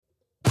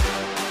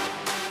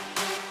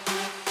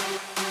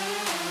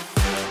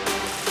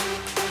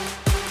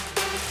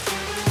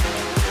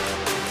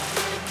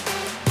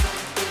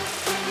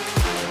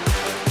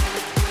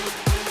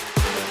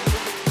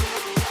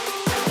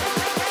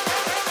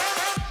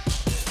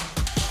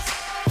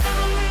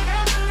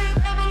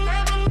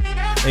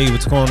Hey,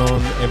 what's going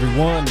on,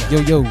 everyone?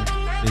 Yo.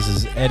 This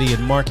is Eddie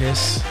and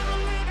Marcus.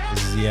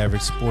 This is the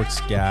Average Sports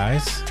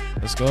Guys.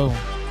 Let's go.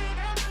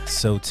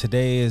 So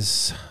today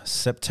is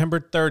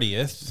September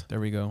 30th. There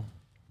we go.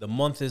 The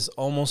month is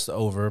almost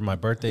over. My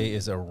birthday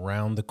is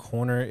around the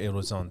corner. It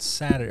was on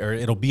Saturday, or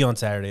it'll be on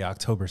Saturday,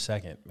 October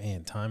 2nd.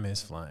 Man, time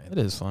is flying. It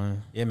is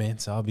fine. Yeah, man.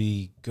 So I'll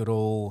be good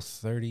old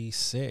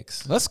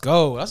 36. Let's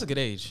go. That's a good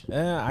age.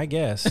 I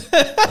guess.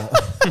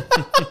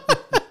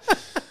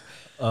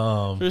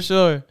 For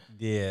sure.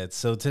 Yeah,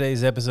 so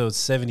today's episode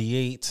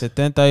 78.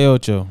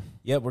 78.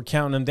 Yep, we're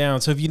counting them down.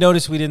 So if you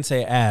notice, we didn't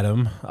say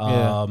Adam.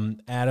 Yeah.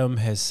 Adam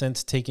has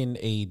since taken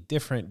a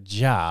different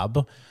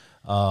job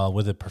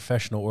with a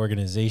professional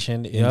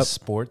organization in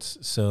sports.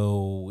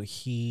 So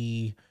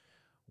he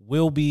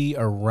will be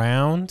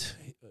around.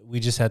 We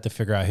just have to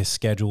figure out his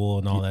schedule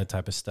and all that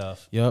type of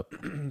stuff. Yep.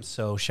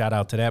 So shout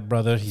out to that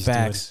brother. He's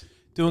Facts.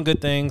 doing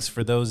good things.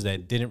 For those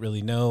that didn't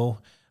really know,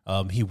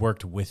 he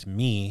worked with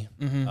me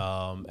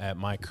at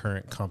my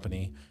current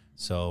company.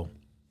 So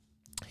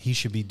he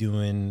should be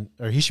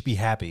he should be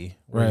happy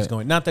where he's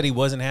going. Not that he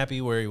wasn't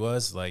happy where he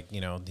was. Like,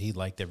 he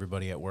liked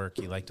everybody at work.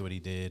 He liked what he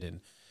did,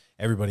 and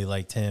everybody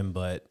liked him.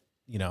 But,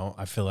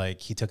 I feel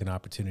like he took an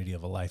opportunity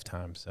of a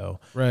lifetime. So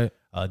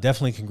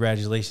definitely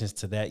congratulations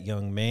to that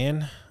young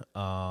man.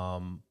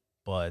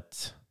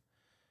 But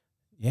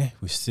yeah,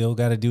 we still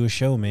got to do a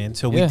show, man.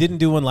 So we didn't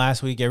do one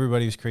last week.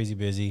 Everybody was crazy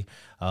busy.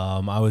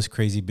 I was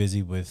crazy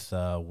busy with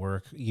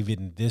work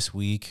even this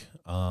week.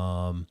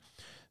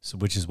 So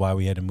which is why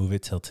we had to move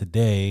it till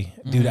today.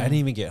 Dude, I didn't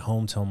even get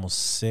home till almost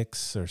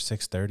 6 or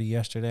 6:30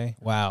 yesterday.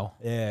 Wow.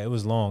 Yeah, it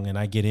was long, and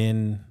I get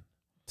in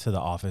to the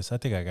office. I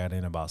think I got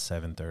in about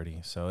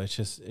 7:30. So it's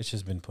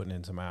just been putting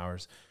in some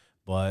hours.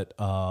 But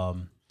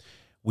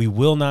we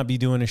will not be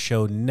doing a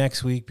show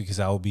next week because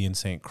I will be in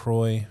St.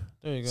 Croix.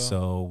 There you go.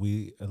 So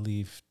I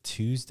leave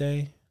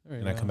Tuesday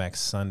and I come back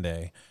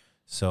Sunday.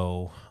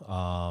 So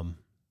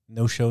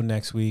no show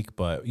next week,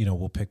 but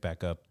we'll pick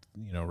back up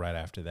right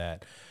after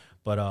that.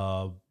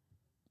 But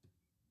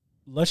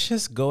let's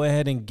just go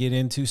ahead and get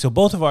into. So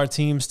both of our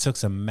teams took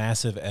some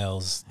massive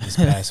L's this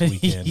past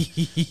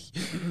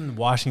weekend.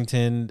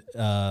 Washington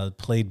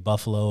played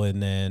Buffalo,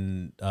 and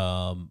then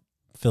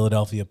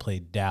Philadelphia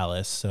played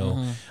Dallas.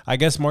 So I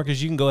guess,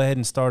 Marcus, you can go ahead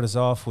and start us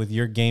off with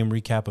your game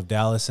recap of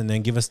Dallas, and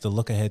then give us the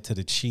look ahead to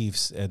the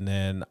Chiefs, and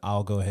then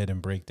I'll go ahead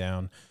and break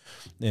down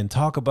and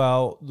talk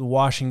about the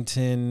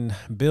Washington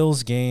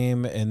Bills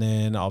game, and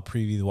then I'll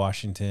preview the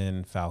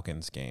Washington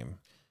Falcons game.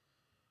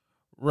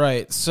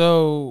 Right.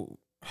 So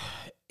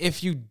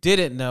if you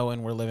didn't know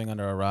and were living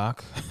under a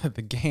rock,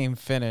 the game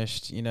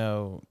finished,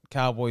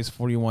 Cowboys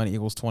 41,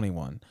 Eagles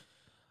 21.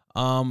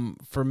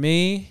 For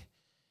me,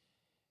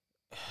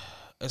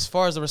 as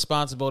far as the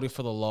responsibility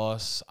for the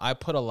loss, I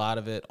put a lot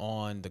of it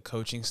on the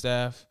coaching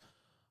staff,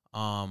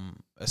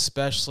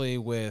 especially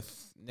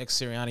with Nick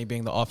Sirianni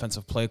being the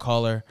offensive play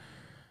caller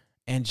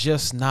and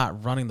just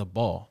not running the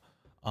ball.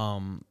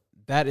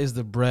 That is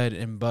the bread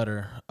and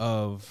butter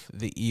of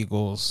the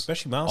Eagles.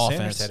 Especially Miles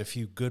Sanders had a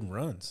few good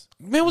runs.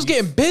 Man was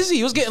getting busy.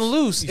 He was getting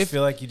loose. You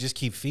feel like you just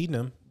keep feeding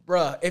him.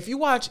 Bruh, if you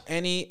watch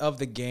any of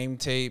the game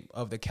tape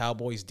of the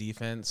Cowboys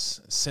defense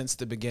since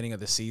the beginning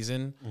of the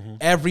season,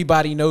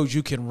 everybody knows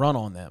you can run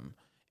on them.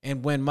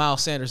 And when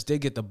Miles Sanders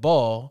did get the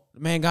ball, the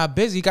man got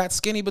busy, got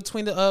skinny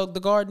between the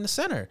guard and the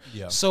center.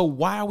 Yeah. So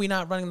why are we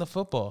not running the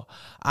football?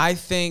 I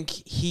think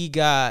he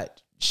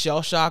got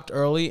shell-shocked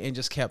early and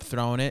just kept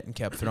throwing it and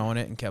kept throwing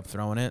it and kept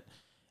throwing it.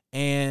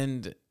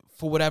 And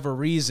for whatever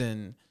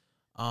reason,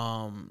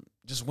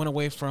 just went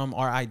away from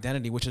our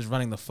identity, which is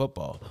running the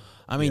football.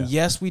 I mean,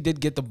 yes, we did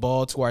get the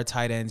ball to our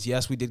tight ends.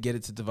 Yes, we did get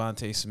it to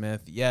Devontae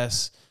Smith.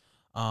 Yes,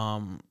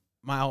 Jalen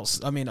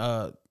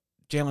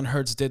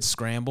Hurts did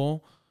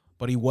scramble,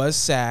 but he was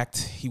sacked.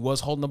 He was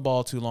holding the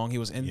ball too long. He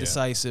was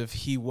indecisive.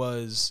 He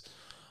was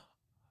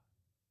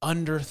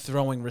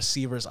underthrowing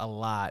receivers a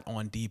lot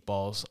on deep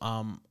balls.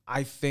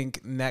 I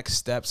think next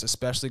steps,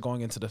 especially going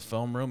into the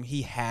film room,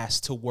 he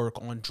has to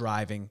work on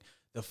driving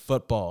the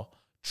football,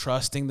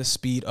 trusting the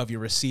speed of your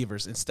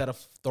receivers instead of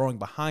throwing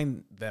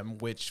behind them,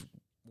 which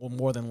will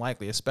more than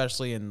likely,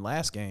 especially in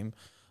last game,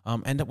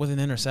 end up with an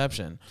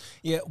interception.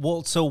 Yeah,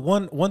 well, so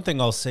one thing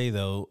I'll say,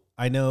 though,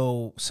 I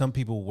know some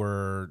people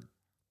were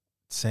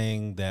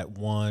saying that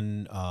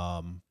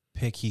one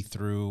pick he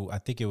threw, I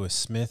think it was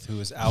Smith who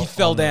was out. He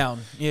fell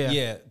down.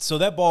 Yeah. So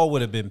that ball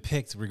would have been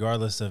picked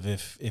regardless of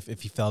if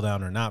he fell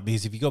down or not.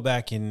 Because if you go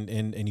back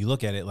and you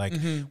look at it, like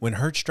when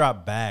Hurts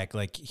dropped back,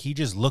 like he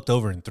just looked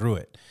over and threw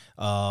it.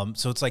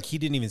 So it's like he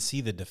didn't even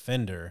see the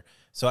defender.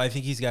 So I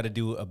think he's got to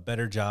do a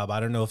better job.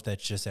 I don't know if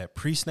that's just at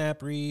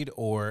pre-snap read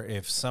or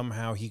if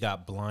somehow he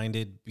got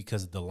blinded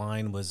because the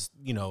line was,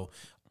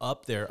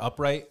 up there,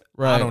 upright.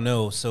 Right. I don't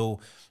know. So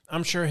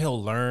I'm sure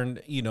he'll learn,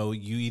 you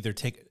either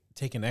take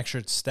an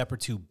extra step or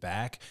two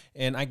back.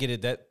 And I get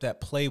it,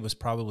 that play was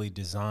probably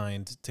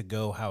designed to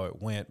go how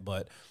it went,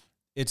 but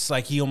it's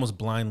like he almost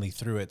blindly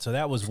threw it. So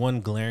that was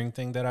one glaring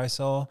thing that I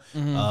saw.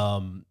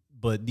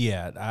 But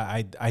yeah,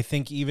 I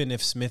think even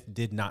if Smith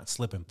did not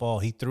slip and fall,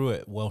 he threw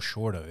it well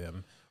short of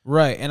him.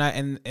 Right,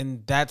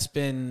 and that's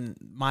been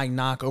my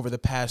knock over the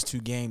past 2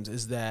 games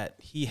is that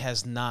he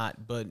has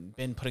not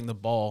been putting the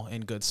ball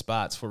in good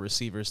spots for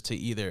receivers to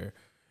either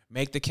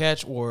make the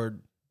catch or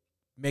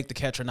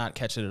not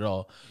catch it at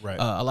all. Right.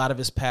 A lot of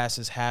his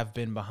passes have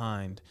been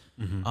behind.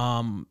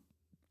 Mm-hmm.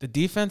 The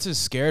defense has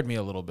scared me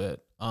a little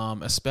bit,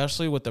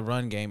 especially with the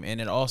run game,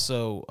 and it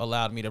also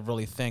allowed me to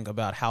really think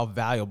about how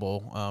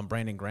valuable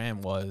Brandon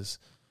Graham was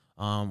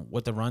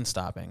with the run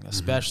stopping,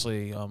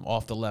 especially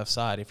off the left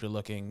side if you're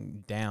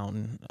looking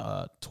down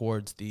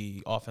towards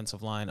the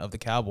offensive line of the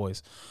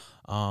Cowboys.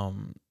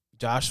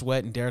 Josh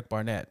Sweat and Derek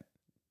Barnett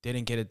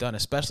didn't get it done,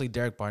 especially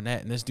Derek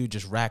Barnett, and this dude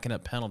just racking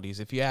up penalties.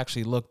 If you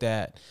actually looked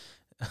at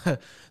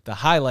the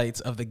highlights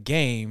of the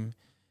game,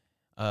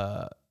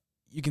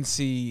 you can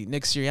see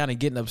Nick Sirianni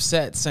getting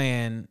upset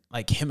saying,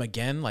 like, him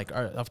again. Like,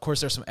 of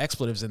course, there's some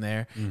expletives in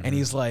there. And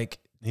he's like,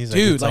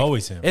 dude, it's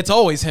always him. It's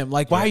always him.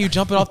 Like, why are you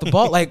jumping off the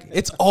ball? Like,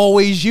 it's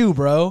always you,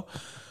 bro.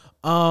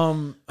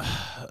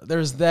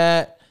 There's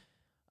that.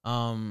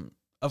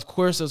 Of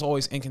course, there's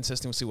always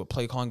inconsistency with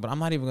play calling, but I'm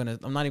not even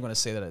gonna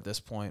say that at this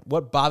point.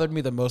 What bothered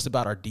me the most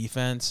about our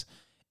defense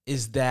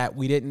is that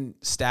we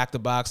didn't stack the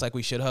box like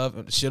we should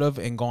have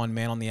and gone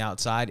man on the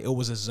outside. It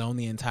was a zone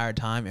the entire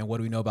time. And what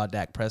do we know about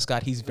Dak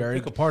Prescott? He's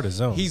pick apart a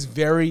zone. He's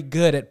very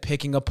good at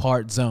picking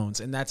apart zones,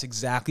 and that's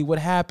exactly what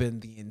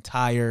happened the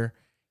entire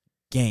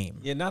game.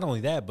 Yeah, not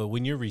only that, but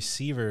when your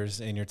receivers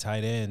and your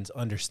tight ends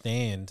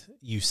understand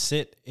you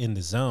sit in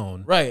the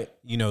zone, right?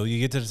 You know, you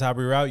get to the top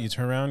of your route, you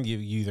turn around, you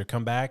either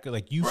come back,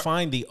 like you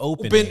find the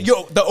opening,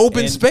 the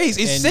open space.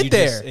 You sit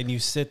there. And you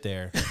sit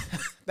there.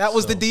 That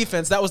was the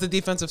defense. That was the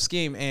defensive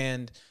scheme,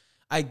 and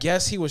I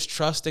guess he was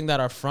trusting that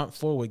our front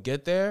four would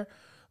get there.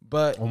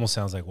 But almost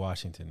sounds like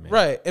Washington, man.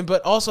 Right,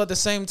 but also at the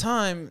same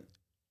time,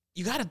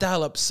 you got to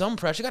dial up some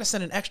pressure. You got to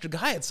send an extra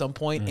guy at some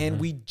point, and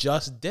we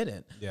just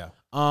didn't. Yeah.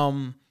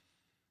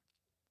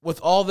 With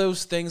all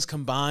those things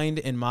combined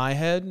in my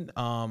head,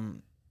 I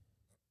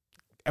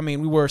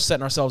mean, we were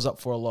setting ourselves up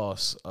for a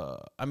loss.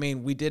 I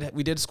mean, we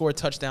did score a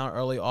touchdown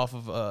early off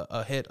of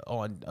a hit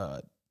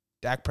on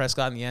Dak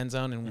Prescott in the end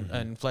zone,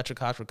 and Fletcher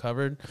Cox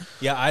recovered.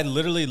 Yeah, I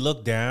literally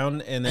looked down,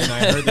 and then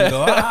I heard them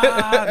go,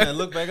 and I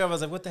looked back up. I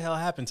was like, what the hell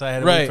happened? So I had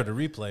to wait for the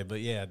replay.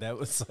 But, yeah, that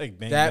was like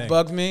bang, that bang.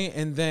 bugged me.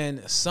 And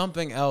then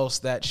something else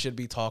that should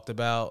be talked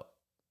about,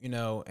 you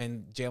know,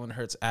 and Jalen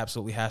Hurts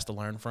absolutely has to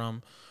learn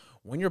from.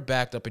 When you're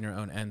backed up in your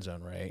own end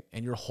zone, right,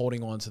 and you're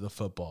holding on to the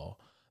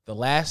football, the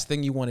last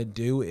thing you want to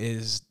do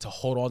is to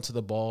hold on to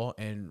the ball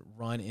and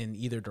run in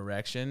either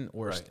direction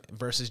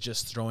versus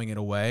just throwing it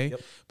away.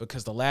 Yep.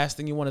 Because the last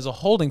thing you want is a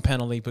holding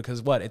penalty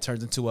because it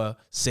turns into a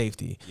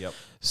safety. Yep.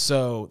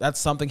 So that's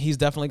something he's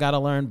definitely got to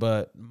learn.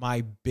 But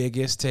my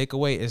biggest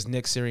takeaway is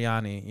Nick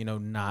Sirianni, you know,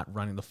 not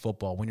running the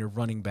football when your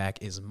running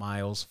back is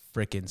Miles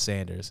frickin'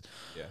 Sanders.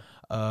 Yeah.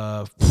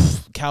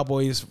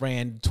 Cowboys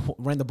ran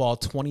the ball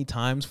 20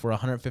 times for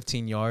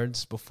 115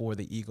 yards before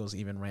the Eagles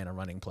even ran a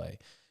running play.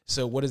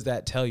 So what does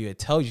that tell you? It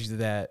tells you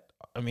that,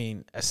 I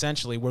mean,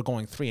 essentially we're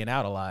going 3 and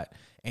out a lot,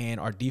 and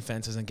our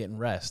defense isn't getting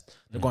rest.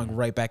 They're going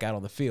right back out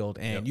on the field,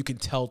 and you can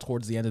tell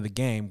towards the end of the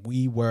game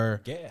we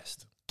were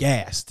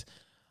gassed.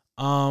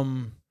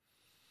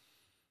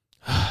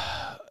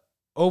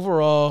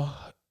 Overall,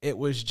 it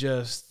was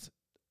just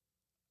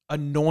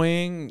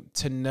annoying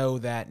to know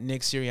that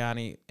Nick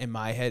Sirianni, in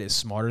my head, is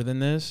smarter than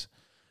this.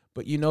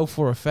 But you know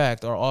for a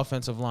fact, our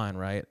offensive line,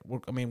 right?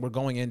 We're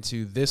going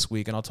into this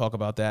week, and I'll talk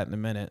about that in a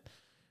minute,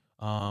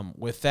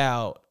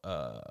 without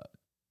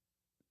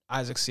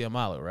Isaac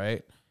Seumalo,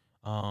 right?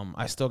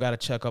 I still got to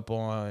check up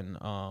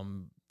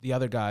on the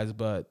other guys,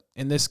 but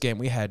in this game,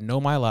 we had no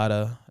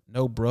Mailata,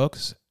 no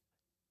Brooks.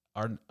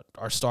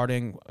 Our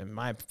starting, in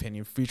my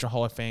opinion, future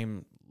Hall of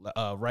Fame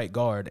right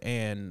guard,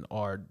 and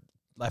our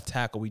left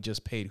tackle we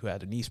just paid who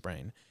had a knee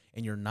sprain,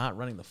 and you're not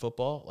running the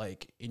football,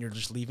 like, and you're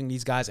just leaving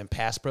these guys in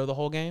pass pro the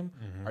whole game.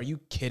 Are you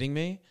kidding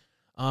me?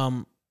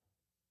 And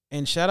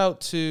shout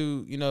out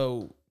to, you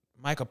know,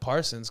 Micah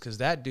Parsons, because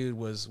that dude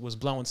was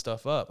blowing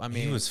stuff up. I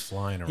mean, he was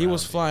flying around. He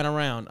was flying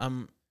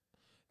around.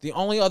 The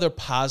only other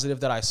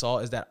positive that I saw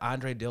is that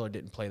Andre Dillard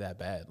didn't play that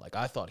bad. Like,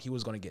 I thought he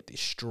was going to get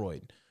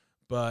destroyed,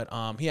 but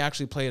he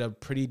actually played a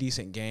pretty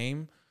decent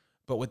game.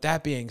 But with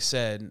that being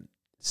said,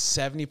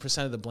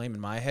 70% of the blame in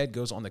my head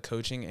goes on the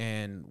coaching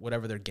and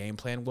whatever their game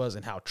plan was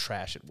and how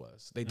trash it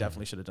was. They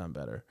definitely should have done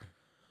better.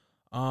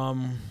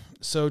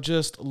 So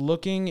just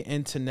looking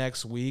into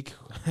next week,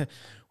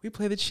 we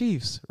play the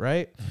Chiefs,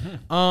 right?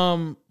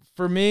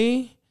 For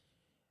me,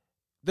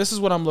 this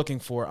is what I'm looking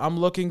for. I'm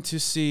looking to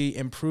see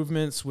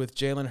improvements with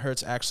Jalen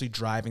Hurts actually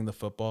driving the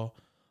football,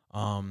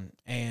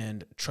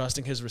 and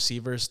trusting his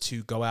receivers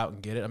to go out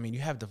and get it. I mean, you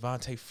have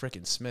Devontae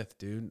frickin' Smith,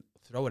 dude.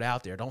 Throw it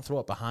out there. Don't throw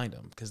it behind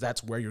him, because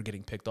that's where you're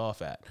getting picked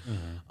off at.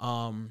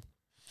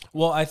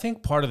 Well, I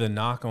think part of the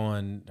knock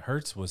on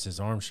Hurts was his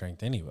arm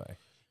strength anyway.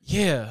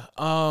 Yeah.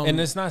 And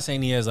it's not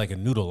saying he has like a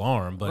noodle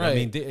arm, but right. I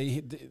mean,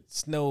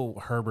 it's no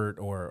Herbert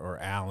or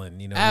Allen.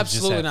 You know,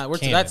 absolutely not.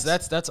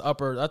 That's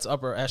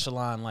upper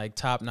echelon, like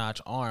top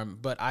notch arm.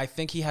 But I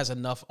think he has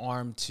enough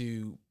arm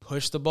to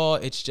push the ball.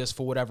 It's just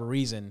for whatever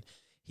reason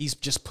he's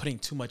just putting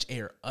too much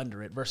air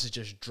under it versus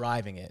just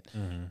driving it.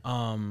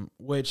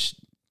 Which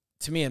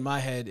to me in my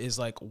head is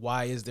like,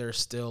 why is there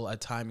still a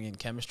timing and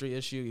chemistry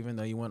issue even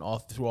though you went all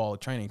through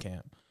training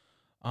camp?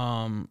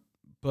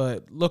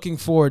 But looking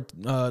forward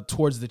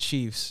towards the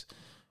Chiefs,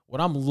 what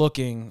I'm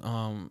looking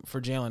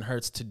for Jalen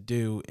Hurts to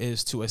do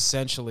is to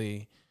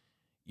essentially,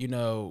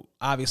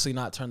 obviously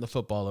not turn the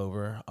football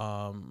over.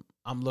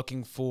 I'm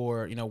looking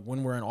for,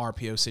 when we're in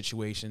RPO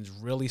situations,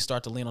 really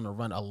start to lean on the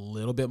run a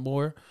little bit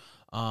more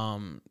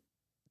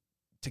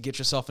to get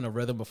yourself in a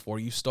rhythm before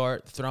you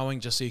start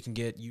throwing, just so you can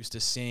get used to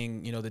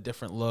seeing, the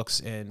different looks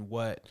and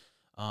what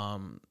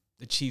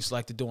the Chiefs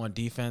like to do on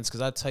defense.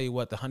 Because I tell you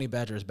what, the Honey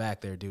Badger is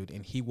back there, dude,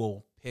 and he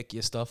will pick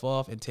your stuff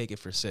off and take it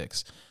for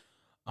 6.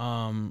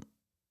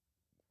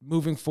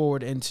 Moving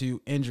forward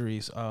into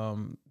injuries,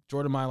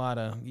 Jordan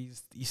Mailata,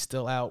 he's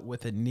still out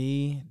with a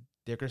knee.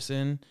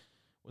 Dickerson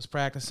was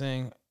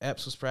practicing.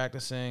 Epps was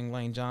practicing.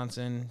 Lane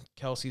Johnson.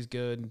 Kelsey's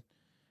good.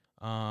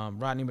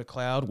 Rodney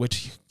McLeod,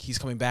 which he's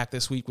coming back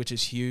this week, which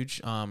is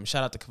huge. Shout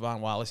out to Kevon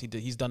Wallace.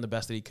 He's done the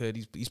best that he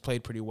could. He's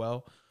played pretty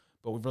well,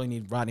 but we really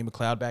need Rodney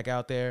McLeod back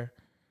out there,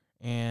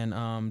 and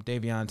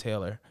Davion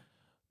Taylor.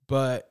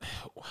 But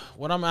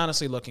what I'm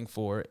honestly looking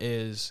for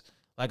is,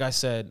 like I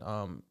said,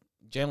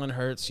 Jalen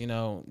Hurts,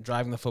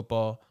 driving the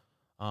football,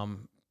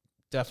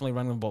 definitely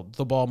running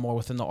the ball more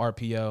within the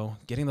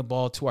RPO, getting the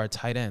ball to our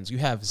tight ends. You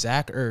have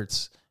Zach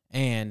Ertz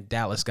and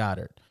Dallas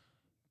Goedert.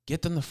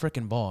 Get them the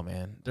freaking ball,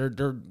 man.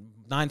 They're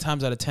 9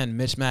 times out of 10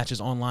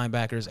 mismatches on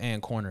linebackers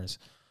and corners.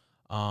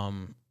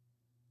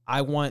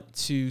 I want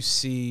to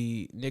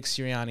see Nick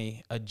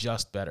Sirianni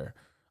adjust better.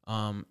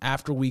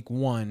 After week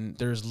 1,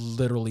 there's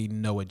literally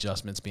no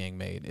adjustments being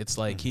made. It's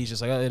like he's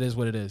just like, oh, it is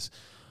what it is.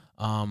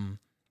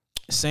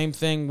 Same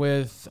thing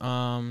with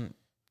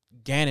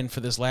Gannon for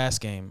this last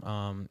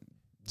game,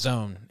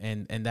 zone,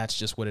 and that's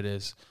just what it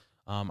is.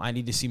 I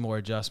need to see more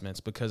adjustments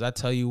because I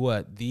tell you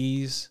what,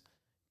 these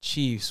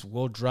Chiefs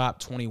will drop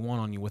 21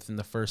 on you within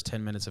the first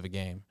 10 minutes of a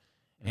game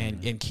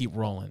and keep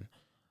rolling.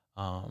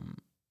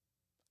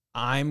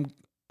 I'm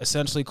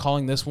essentially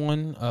calling this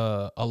one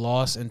a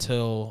loss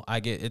until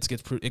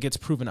it gets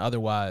proven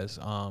otherwise,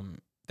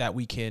 that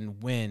we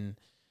can win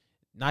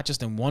not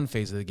just in one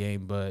phase of the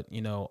game, but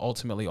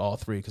ultimately all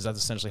 3, because that's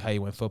essentially how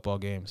you win football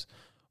games.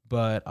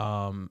 But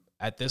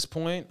at this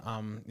point,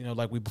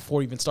 before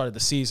we even started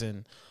the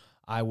season,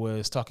 I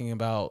was talking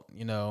about,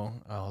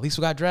 at least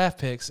we got draft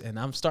picks, and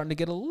I'm starting to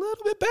get a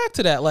little bit back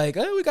to that. Like,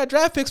 we got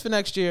draft picks for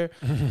next year.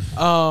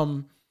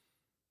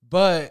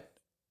 But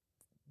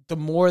the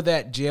more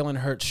that Jalen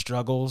Hurts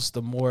struggles,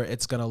 the more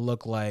it's going to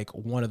look like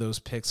one of those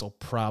picks will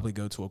probably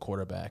go to a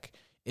quarterback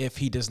if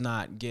he does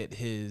not get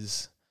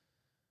his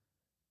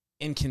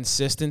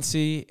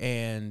inconsistency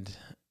and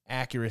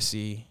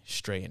accuracy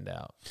straightened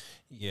out.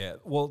 Yeah.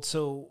 Well,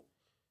 so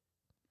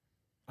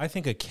I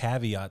think a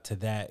caveat to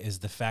that is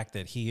the fact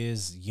that he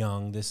is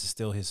young. This is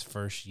still his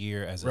first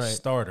year as a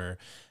starter.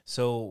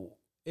 So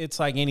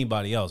it's like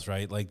anybody else,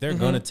 right? Like they're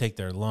going to take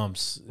their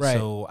lumps. Right.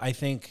 So I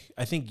think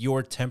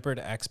your tempered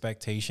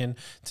expectation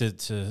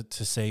to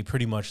say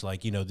pretty much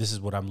like, this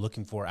is what I'm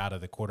looking for out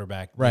of the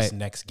quarterback this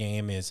next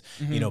game is,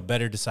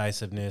 better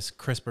decisiveness,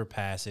 crisper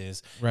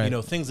passes,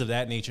 things of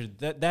that nature.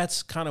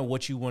 That's kind of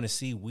what you want to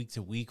see week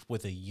to week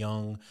with a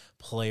young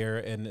player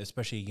and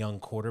especially a young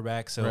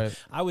quarterback. So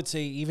I would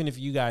say even if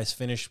you guys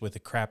finish with a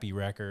crappy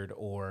record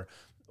or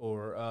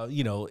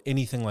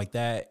anything like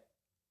that,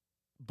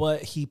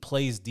 but he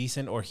plays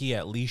decent or he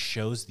at least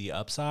shows the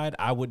upside,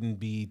 I wouldn't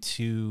be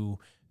too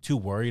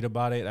worried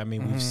about it. I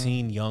mean, we've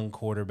seen young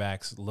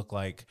quarterbacks look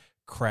like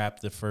crap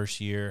the first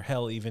year,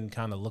 hell, even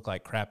kind of look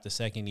like crap the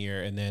second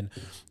year, and then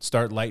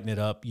start lighting it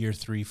up year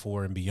 3,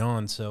 4, and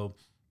beyond. So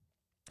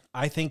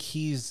I think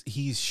he's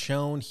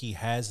shown he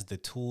has the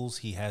tools,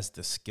 he has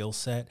the skill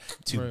set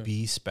to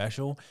be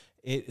special.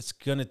 It's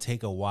going to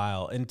take a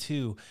while. And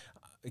 2,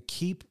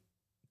 keep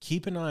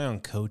an eye on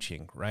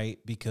coaching, right?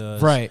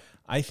 Because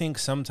I think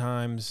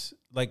sometimes,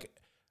 like,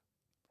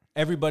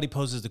 everybody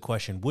poses the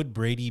question, would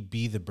Brady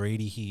be the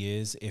Brady he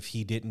is if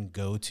he didn't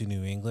go to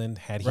New England?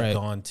 Had he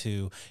gone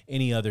to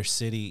any other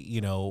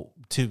city,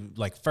 to,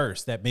 like,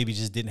 first, that maybe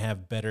just didn't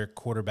have better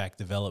quarterback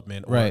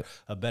development or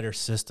a better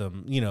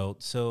system,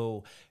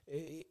 So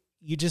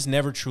you just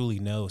never truly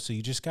know. So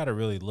you just got to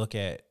really look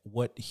at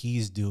what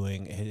he's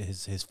doing,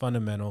 his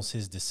fundamentals,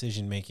 his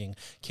decision-making.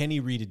 Can he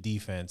read a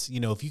defense?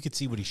 If you could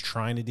see what he's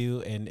trying to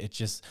do and it's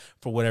just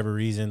for whatever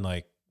reason,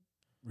 like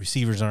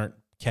receivers aren't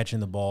catching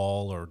the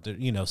ball or,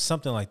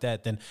 something like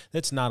that, then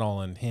that's not all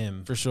on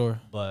him. For sure.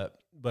 But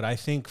I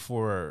think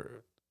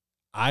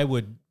I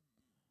would,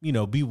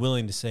 be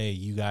willing to say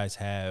you guys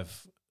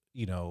have,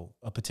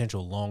 a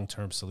potential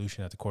long-term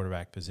solution at the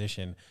quarterback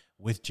position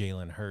with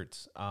Jalen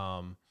Hurts.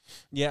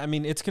 Yeah, I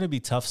mean, it's going to be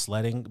tough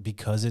sledding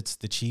because it's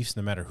the Chiefs,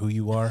 no matter who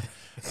you are.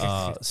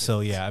 So,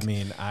 yeah, I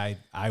mean,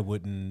 I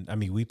wouldn't – I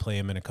mean, we play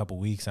them in a couple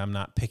weeks. I'm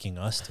not picking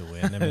us to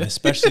win. I mean,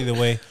 especially the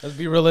way – Let's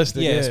be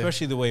realistic. Yeah,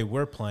 especially the way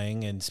we're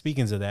playing. And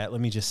speaking of that,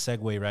 let me just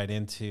segue right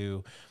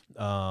into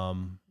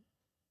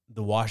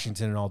the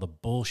Washington and all the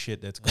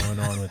bullshit that's going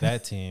on with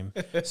that team.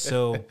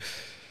 So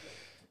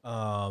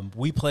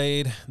we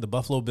played the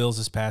Buffalo Bills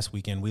this past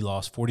weekend. We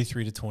lost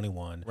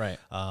 43-21. Right.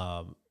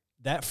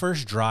 That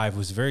first drive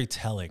was very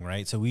telling,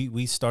 right? So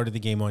we started the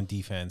game on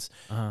defense.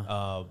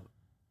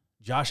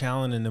 Josh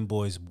Allen and them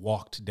boys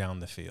walked down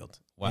the field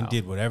and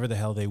did whatever the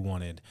hell they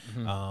wanted.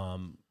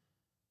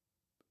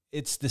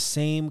 It's the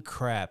same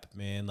crap,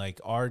 man. Like,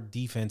 our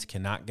defense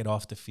cannot get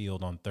off the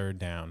field on third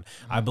down.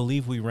 I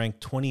believe we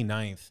ranked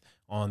 29th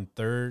on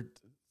third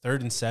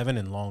and 7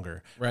 and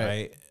longer,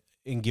 right?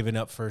 In giving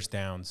up first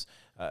downs.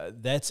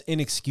 That's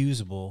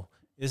inexcusable.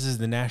 This is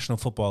the National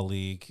Football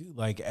League.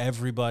 Like,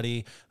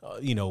 everybody,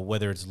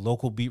 whether it's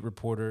local beat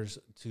reporters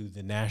to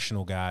the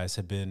national guys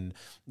have been,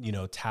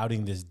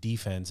 touting this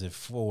defensive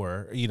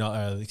four,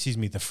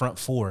 the front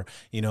four,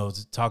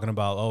 talking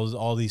about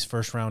all these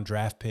first-round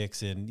draft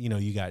picks. And,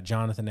 you got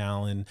Jonathan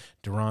Allen,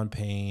 Daron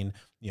Payne,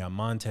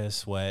 Montez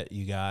Sweat,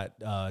 you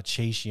got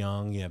Chase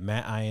Young, you have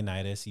Matt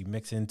Ioannidis, you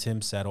mix in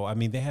Tim Settle. I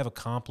mean, they have a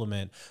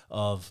complement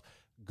of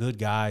good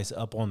guys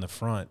up on the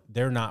front.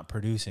 They're not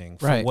producing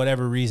for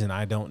whatever reason.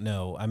 I don't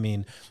know. I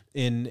mean,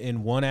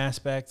 in one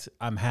aspect,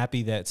 I'm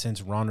happy that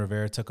since Ron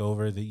Rivera took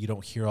over, that you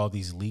don't hear all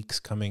these leaks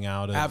coming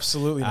out of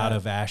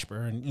of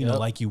Ashburn,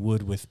 like you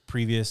would with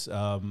previous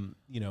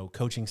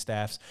coaching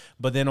staffs.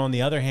 But then on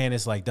the other hand,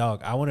 it's like,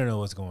 dog, I want to know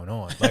what's going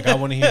on. Like, I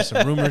want to hear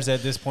some rumors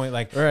at this point.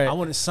 Like,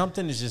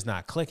 something is just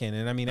not clicking.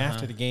 And I mean,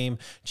 after the game,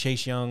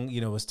 Chase Young,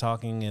 was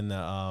talking in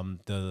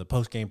the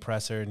post game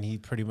presser, and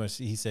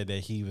he said that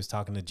he was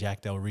talking to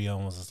Jack Del Rio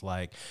and was just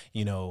like,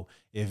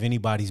 if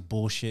anybody's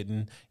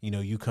bullshitting,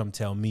 you come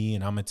tell me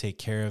and I'm going to take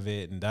care of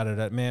it and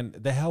da-da-da. Man,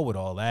 the hell with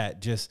all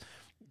that. Just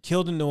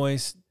kill the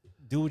noise,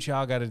 do what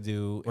y'all got to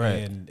do,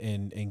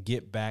 and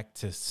get back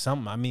to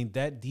something. I mean,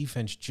 that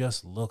defense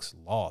just looks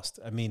lost.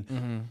 I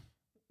mean,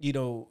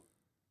 you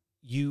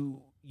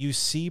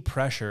see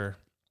pressure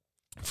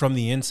from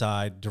the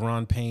inside,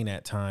 Daron Payne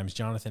at times,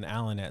 Jonathan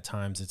Allen at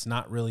times. It's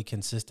not really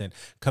consistent.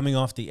 Coming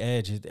off the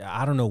edge,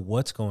 I don't know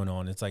what's going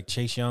on. It's like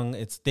Chase Young,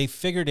 they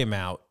figured him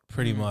out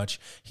pretty much.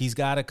 He's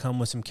got to come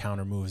with some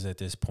counter moves at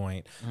this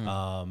point.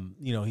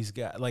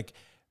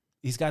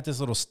 He's got this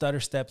little stutter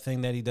step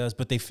thing that he does,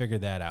 but they figured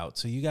that out.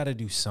 So you got to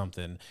do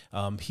something.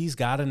 He's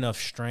got enough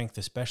strength,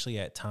 especially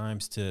at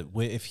times,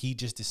 if he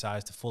just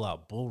decides to full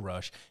out bull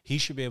rush, he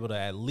should be able to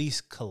at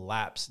least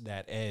collapse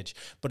that edge.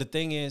 But the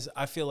thing is,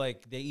 I feel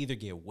like they either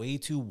get way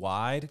too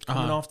wide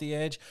coming off the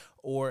edge,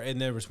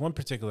 and there was one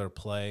particular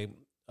play.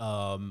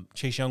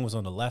 Chase Young was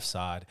on the left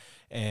side,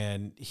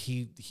 and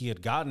he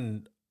had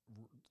gotten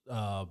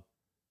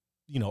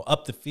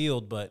up the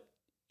field, but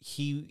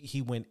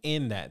he went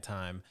in that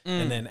time,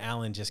 and then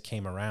Allen just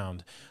came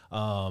around.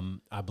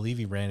 I believe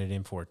he ran it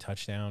in for a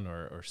touchdown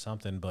or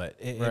something, but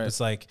it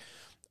was like,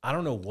 I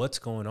don't know what's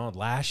going on.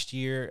 Last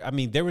year, I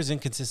mean, there was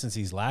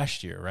inconsistencies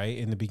last year, right,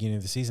 in the beginning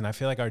of the season. I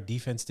feel like our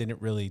defense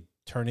didn't really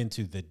turn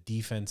into the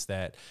defense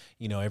that,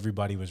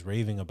 everybody was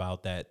raving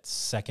about, that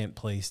second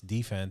place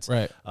defense,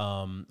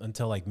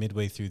 until like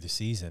midway through the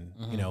season,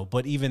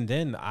 But even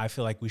then, I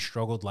feel like we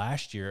struggled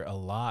last year a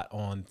lot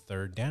on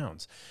third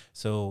downs.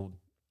 So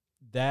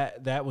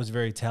that was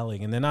very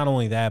telling. And then not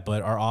only that,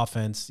 but our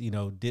offense,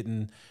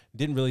 didn't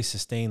really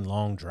sustain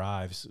long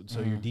drives. So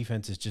your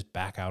defense is just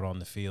back out on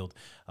the field.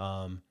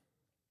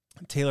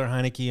 Taylor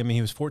Heineke, I mean,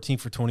 he was 14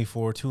 for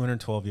 24,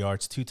 212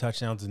 yards, 2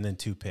 touchdowns, and then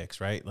 2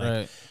 picks, right?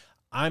 Like,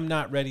 I'm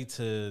not ready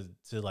to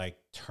like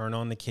turn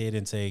on the kid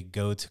and say,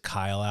 go to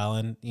Kyle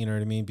Allen, you know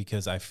what I mean?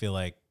 Because I feel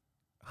like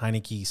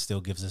Heineke still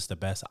gives us the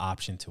best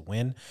option to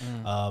win.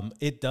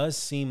 It does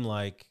seem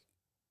like,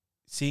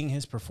 seeing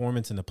his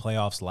performance in the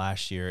playoffs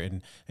last year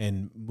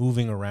and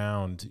moving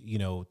around,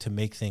 to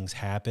make things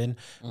happen,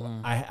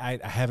 I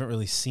haven't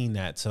really seen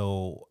that.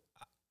 So,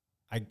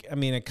 I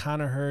mean, I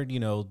kind of heard,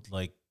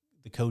 like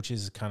the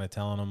coaches kind of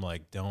telling him,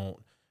 like, don't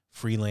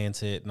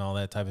freelance it and all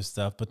that type of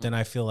stuff. But then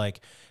I feel like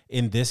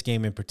in this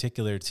game in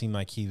particular, it seemed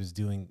like he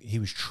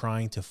was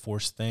trying to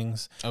force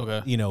things,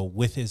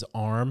 with his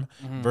arm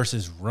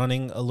versus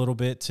running a little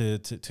bit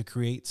to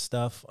create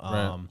stuff.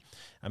 I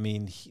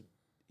mean,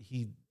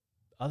 he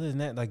other than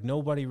that, like,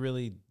 nobody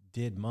really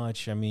did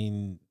much. I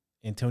mean,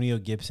 Antonio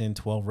Gibson,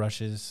 12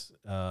 rushes,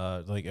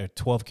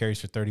 12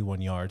 carries for 31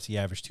 yards. He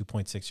averaged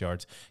 2.6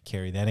 yards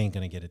carry. That ain't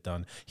going to get it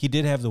done. He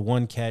did have the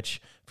one catch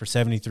for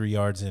 73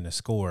 yards and a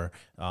score.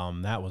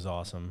 That was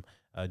awesome.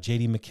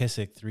 J.D.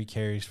 McKissick, 3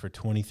 carries for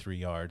 23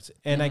 yards.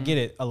 And I get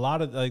it. A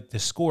lot of the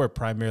score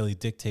primarily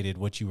dictated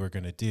what you were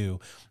going to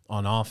do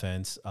on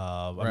offense.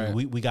 I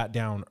mean, we got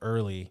down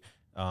early.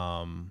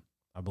 I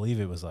believe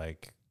it was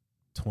like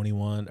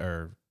 21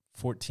 or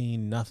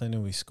 14-0,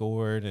 and we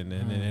scored, and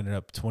then it ended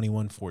up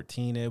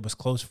 21-14. It was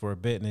close for a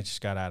bit, and it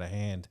just got out of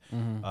hand.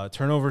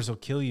 Turnovers will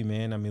kill you,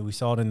 man. I mean, we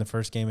saw it in the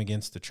first game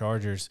against the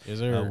Chargers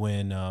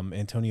when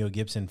Antonio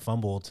Gibson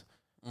fumbled.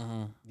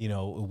 You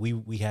know,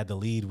 we had the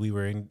lead. We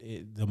were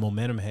the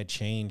momentum had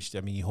changed.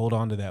 I mean, you hold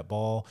on to that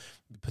ball,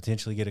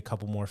 potentially get a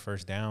couple more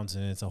first downs,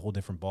 and it's a whole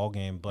different ball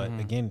game. But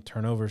again,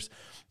 turnovers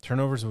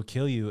will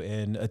kill you.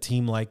 And a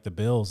team like the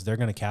Bills, they're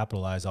going to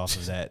capitalize off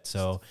of that.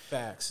 So,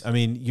 facts. I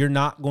mean, you're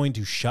not going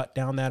to shut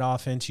down that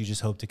offense. You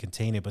just hope to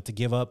contain it. But to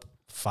give up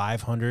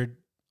 500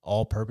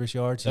 all-purpose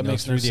yards, that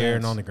makes through the air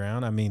and on the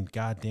ground. I mean,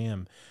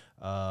 goddamn.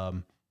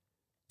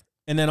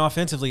 And then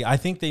offensively, I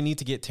think they need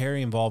to get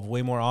Terry involved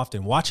way more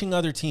often. Watching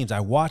other teams, I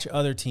watch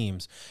other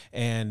teams,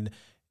 and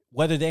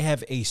whether they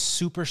have a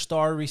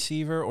superstar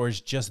receiver or is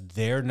just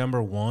their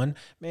number one,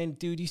 man,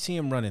 dude, you see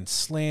him running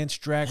slants,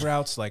 drag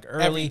routes, like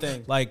early,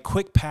 like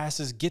quick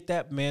passes. Get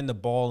that man the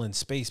ball in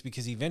space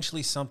because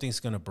eventually something's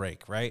going to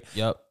break, right?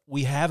 Yep.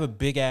 We have a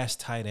big-ass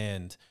tight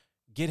end.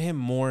 Get him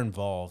more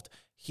involved.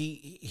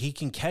 He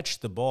can catch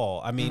the ball.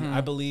 I mean,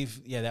 I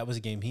believe, that was a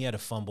game. He had a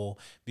fumble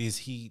because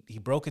he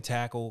broke a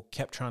tackle,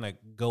 kept trying to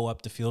go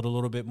up the field a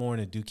little bit more,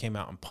 and a dude came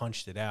out and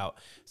punched it out.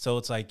 So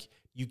it's like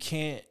you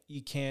can't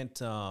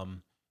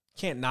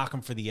knock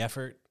him for the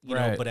effort, you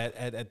know. But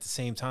at the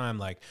same time,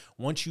 like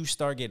once you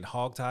start getting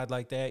hogtied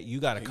like that, you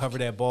got to cover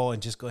that ball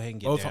and just go ahead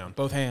and get down.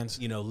 Both hands.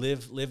 You know,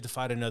 live to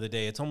fight another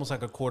day. It's almost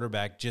like a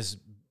quarterback just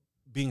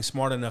being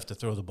smart enough to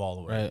throw the ball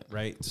away,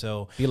 right?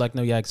 So be like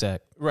no yak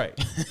Zach, right?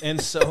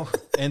 And so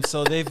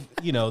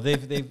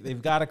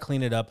they've got to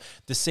clean it up.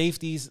 The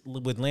safeties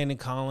with Landon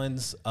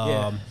Collins,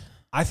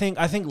 I think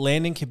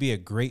Landon could be a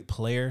great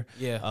player.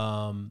 Yeah,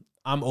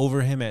 I'm over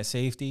him at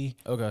safety.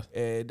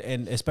 Okay,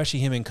 and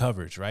especially him in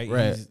coverage, right?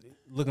 He's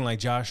looking like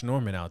Josh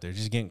Norman out there,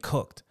 just getting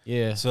cooked.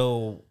 Yeah,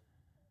 so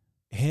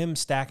him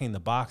stacking the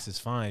box is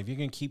fine. If you're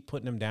going to keep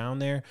putting him down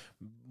there,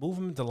 move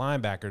him to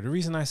linebacker. The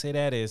reason I say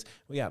that is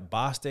we got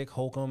Bostic,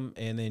 Holcomb,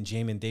 and then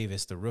Jamin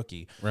Davis, the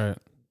rookie. Right.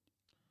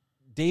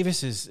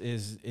 Davis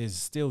is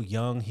still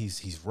young.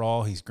 He's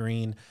raw. He's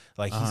green.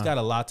 Like, he's got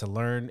a lot to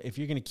learn. If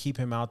you're going to keep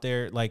him out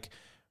there, like,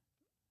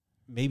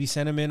 maybe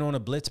send him in on a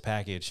blitz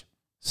package.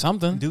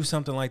 Do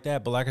something like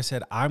that. But like I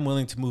said, I'm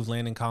willing to move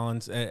Landon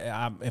Collins.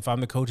 If I'm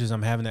the coaches,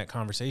 I'm having that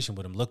conversation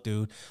with him. Look,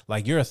 dude,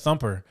 like, you're a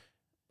thumper.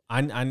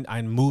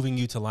 I'm moving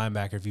you to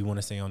linebacker if you want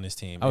to stay on this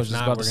team. I was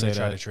just about to say that. We're going to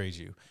try to trade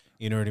you.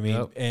 You know what I mean?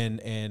 Yep.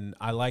 And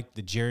I like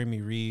the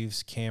Jeremy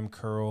Reeves, Cam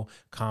Curl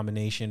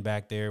combination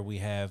back there. We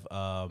have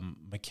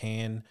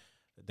McCann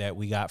that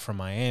we got from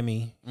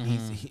Miami.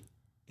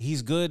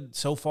 He's good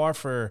so far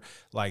for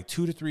like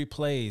 2 to 3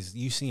 plays.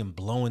 You see him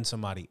blowing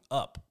somebody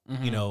up,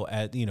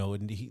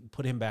 and he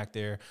put him back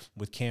there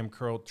with Cam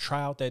Curl.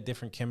 Try out that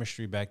different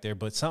chemistry back there.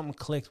 But something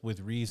clicked with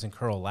Reeves and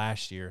Curl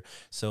last year.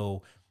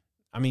 So,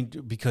 I mean,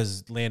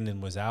 because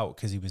Landon was out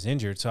because he was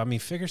injured. So, I mean,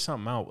 figure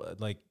something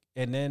out. Like,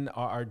 and then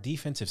our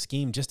defensive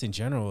scheme just in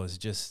general is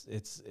just,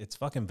 it's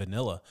fucking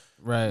vanilla.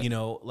 Right. You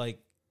know, like,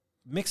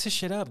 mix this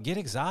shit up. Get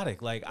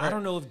exotic. Like, I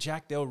don't know if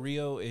Jack Del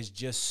Rio is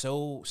just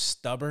so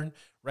stubborn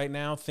right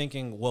now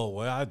thinking, well,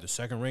 I had the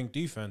second-ranked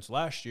defense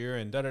last year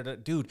and da-da-da.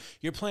 Dude,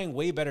 you're playing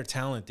way better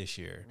talent this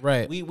year.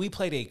 Right. We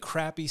played a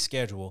crappy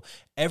schedule.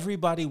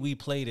 Everybody we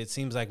played, it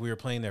seems like we were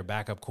playing their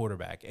backup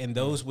quarterback. And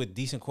those with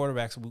decent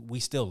quarterbacks, we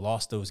still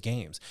lost those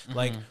games.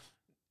 Like,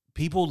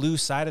 people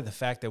lose sight of the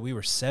fact that we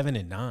were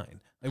 7-9.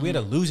 Like, we had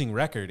a losing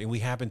record, and we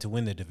happened to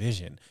win the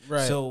division.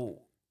 Right.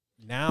 So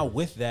now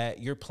with that,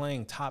 you're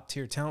playing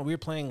top-tier talent. We're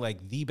playing,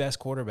 like, the best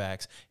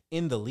quarterbacks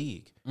in the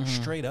league,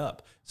 straight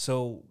up.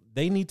 So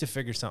they need to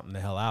figure something the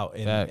hell out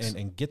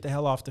and get the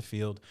hell off the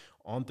field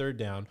on third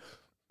down.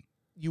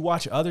 You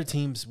watch other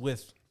teams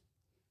with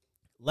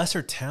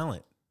lesser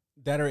talent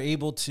that are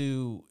able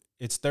to,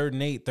 it's 3rd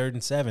and 8, 3rd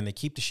and 7. They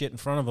keep the shit in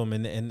front of them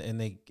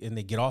and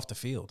they get off the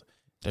field.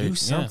 Do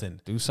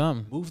something. Do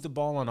something. Move the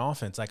ball on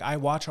offense. Like, I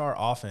watch our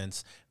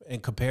offense,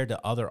 and compared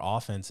to other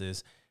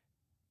offenses,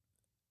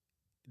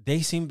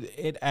 they seem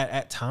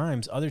at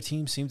times other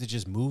teams seem to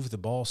just move the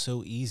ball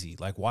so easy.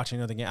 Like, watching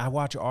another game, I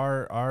watch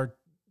our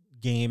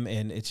game,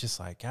 and it's just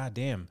like, God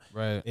damn.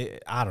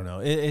 Right. I don't know.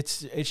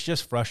 It's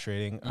just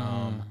frustrating.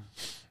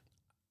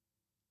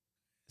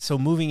 So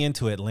moving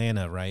into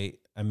Atlanta, right?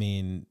 I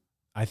mean,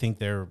 I think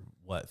they're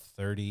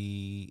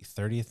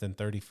 30th and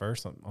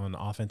 31st on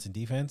offense and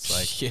defense.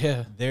 Like,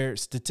 yeah, they're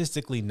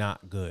statistically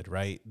not good,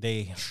 right?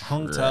 They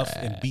hung tough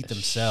and beat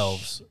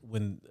themselves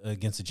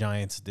against the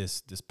Giants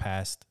this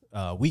past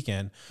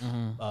weekend.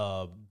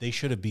 They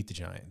should have beat the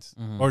Giants,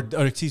 or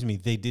excuse me,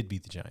 they did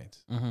beat the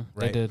Giants. Right?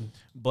 They did,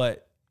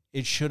 but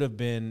it should have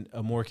been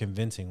a more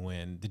convincing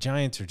win. The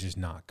Giants are just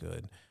not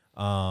good.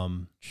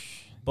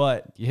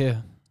 But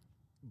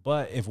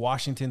if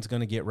Washington's going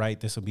to get right,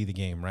 this will be the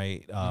game,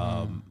 right?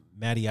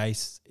 Matty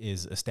Ice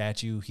is a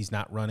statue. He's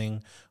not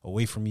running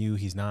away from you.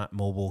 He's not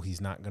mobile. He's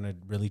not going to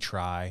really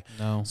try.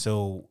 No.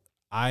 So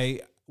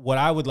what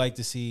I would like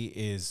to see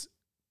is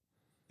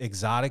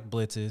exotic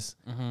blitzes,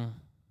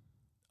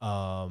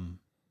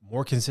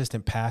 more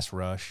consistent pass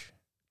rush,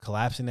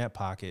 collapsing that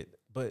pocket,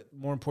 but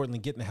more importantly,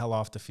 getting the hell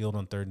off the field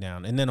on third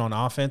down. And then on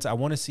offense, I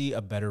want to see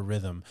a better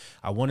rhythm.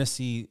 I want to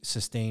see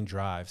sustained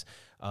drives.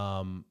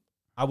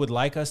 I would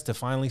like us to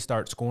finally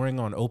start scoring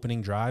on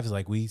opening drives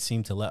like we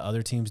seem to let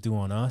other teams do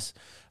on us.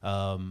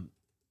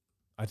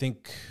 I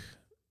think,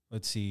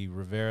 let's see,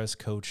 Rivera's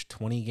coached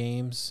 20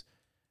 games,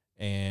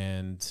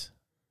 and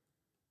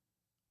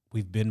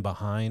we've been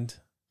behind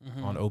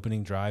on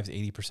opening drives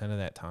 80% of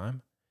that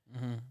time.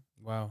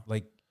 Wow.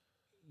 Like,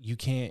 you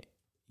can't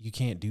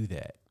do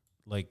that.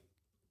 Like,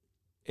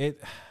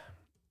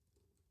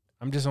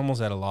 I'm just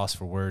almost at a loss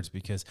for words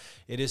because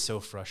it is so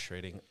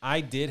frustrating.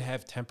 I did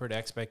have tempered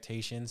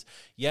expectations.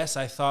 Yes,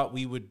 I thought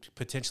we would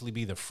potentially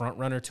be the front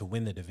runner to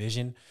win the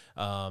division.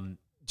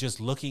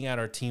 Just looking at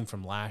our team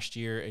from last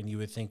year, and you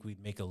would think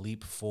we'd make a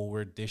leap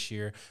forward this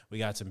year. We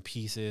got some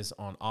pieces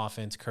on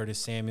offense. Curtis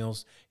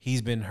Samuels,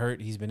 he's been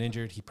hurt. He's been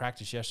injured. He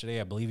practiced yesterday.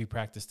 I believe he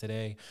practiced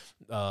today.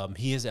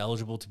 He is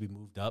eligible to be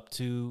moved up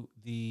to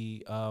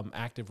the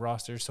active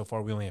roster. So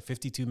far, we only have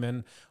 52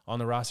 men on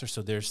the roster,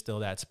 so there's still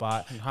that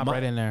spot. Hop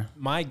right in there.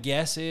 My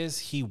guess is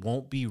he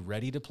won't be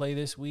ready to play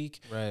this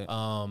week. Right.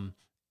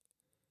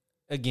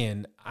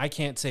 Again, I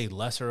can't say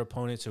lesser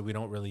opponent, so we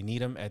don't really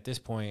need him. At this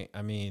point,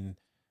 I mean,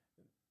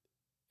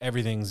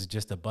 everything's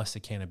just a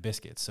busted can of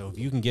biscuits. So if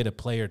you can get a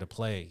player to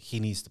play, he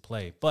needs to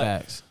play.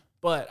 But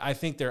I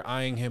think they're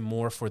eyeing him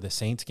more for the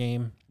Saints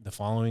game the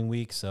following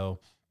week. So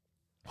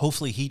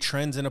hopefully he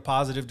trends in a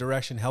positive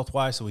direction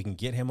health-wise so we can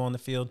get him on the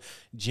field.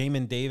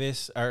 Jamin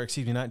Davis, or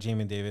excuse me, not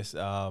Jamin Davis.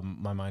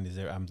 My mind is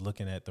there. I'm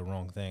looking at the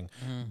wrong thing.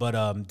 But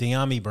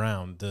De'Ami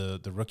Brown,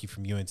 the rookie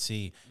from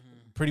UNC,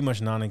 pretty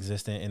much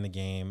non-existent in the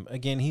game.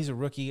 Again, he's a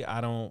rookie.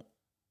 I don't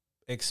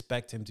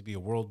expect him to be a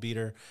world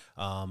beater,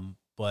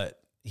 but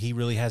he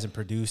really hasn't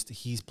produced.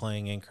 He's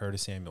playing in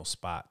Curtis Samuel's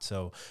spot.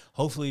 So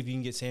hopefully if you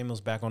can get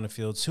Samuels back on the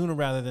field sooner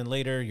rather than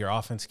later, your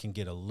offense can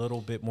get a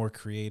little bit more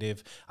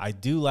creative. I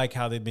do like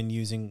how they've been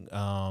using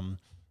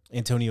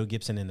Antonio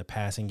Gibson in the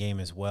passing game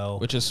as well.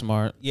 Which is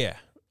smart. Yeah.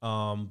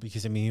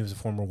 Because, I mean, he was a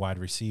former wide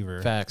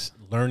receiver. Facts.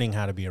 Learning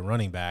how to be a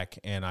running back,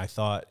 and I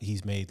thought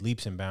he's made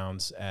leaps and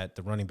bounds at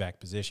the running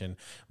back position.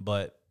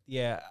 But,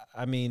 yeah,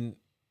 I mean,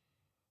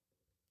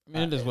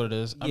 it is what it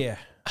is. Yeah.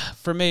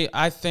 For me,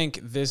 I think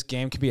this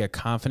game could be a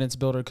confidence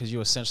builder because you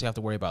essentially have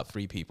to worry about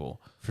three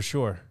people. For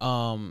sure.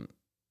 Calvin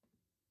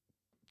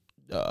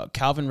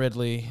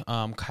Ridley,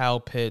 Kyle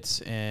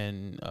Pitts,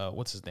 and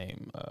what's his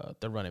name?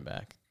 The running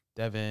back.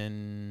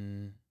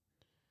 Devin.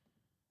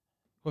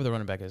 Whoever the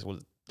running back is.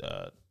 Hold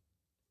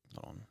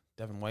on.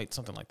 Devin White,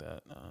 something like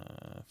that.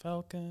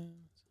 Falcons.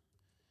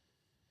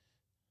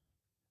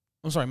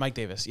 I'm sorry, Mike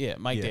Davis. Yeah,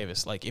 Mike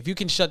Davis. Like, if you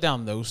can shut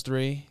down those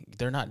three,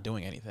 they're not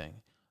doing anything.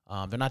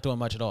 They're not doing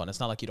much at all, and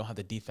it's not like you don't have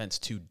the defense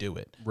to do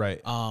it.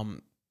 Right.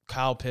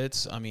 Kyle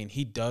Pitts, I mean,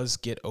 he does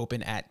get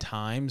open at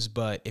times,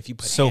 but if you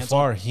put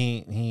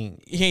he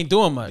ain't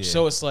doing much. Yeah.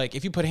 So it's like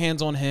if you put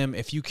hands on him,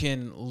 if you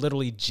can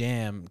literally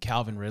jam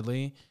Calvin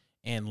Ridley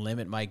and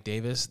limit Mike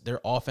Davis, their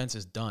offense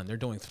is done. They're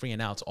doing 3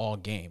 and outs all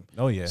game.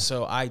 Oh yeah.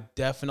 So I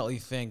definitely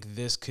think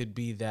this could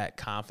be that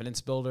confidence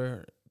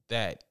builder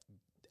that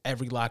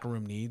every locker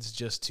room needs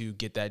just to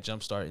get that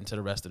jump start into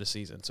the rest of the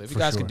season. So if you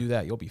guys can do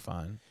that, you'll be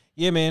fine.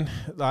 Yeah, man.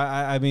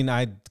 I mean,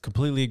 I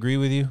completely agree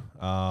with you.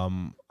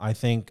 I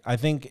think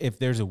if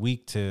there's a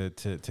week to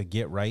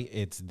get right,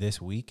 it's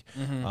this week.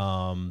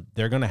 Mm-hmm.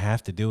 They're gonna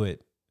have to do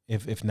it.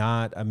 If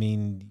not, I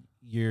mean,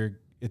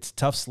 it's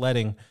tough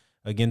sledding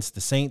against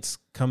the Saints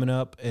coming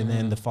up, and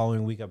then the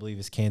following week, I believe,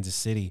 is Kansas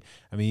City.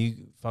 I mean,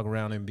 you fuck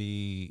around and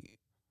be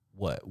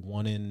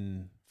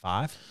 1-5.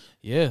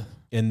 Yeah.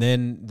 And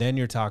then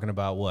you're talking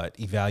about what?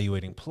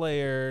 Evaluating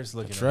players,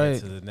 looking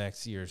into the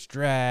next year's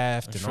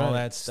draft and all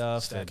that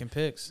stuff. Stacking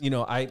picks. You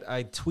know,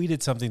 I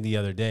tweeted something the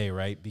other day,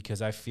 right?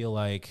 Because I feel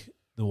like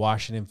the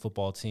Washington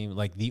football team,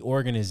 like the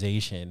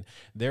organization,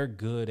 they're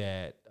good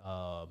at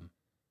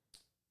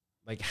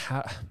like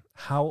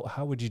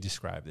how would you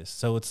describe this?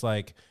 So it's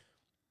like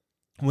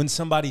when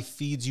somebody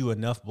feeds you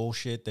enough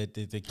bullshit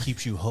that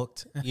keeps you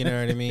hooked, you know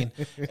what I mean?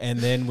 And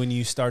then when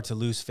you start to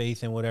lose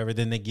faith in whatever,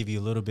 then they give you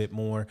a little bit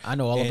more. I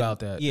know all about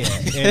that. Yeah.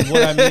 And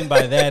what I mean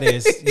by that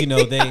is, you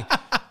know,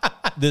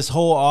 this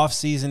whole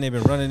offseason, they've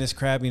been running this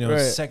crap, you know,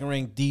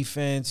 second-ranked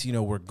defense, you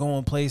know, we're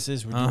going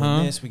places, we're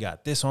doing this, we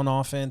got this on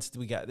offense,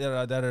 we got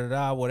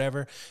da-da-da-da-da,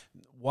 whatever.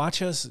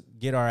 Watch us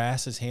get our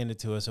asses handed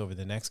to us over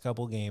the next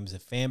couple games. The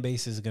fan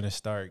base is going to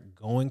start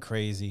going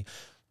crazy.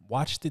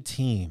 Watch the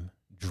team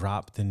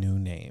drop the new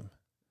name.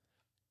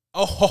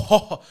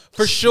 Oh,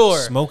 for sure.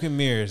 Smoke and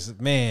mirrors,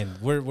 man.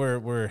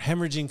 We're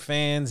hemorrhaging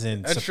fans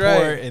and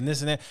support and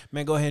this and that.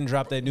 Man, go ahead and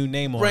drop that new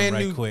name on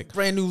right quick.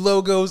 Brand new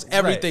logos,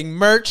 everything,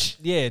 merch.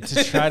 Yeah,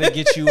 to try to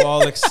get you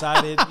all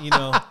excited, you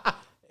know.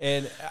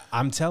 And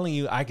I'm telling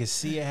you, I could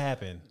see it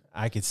happen.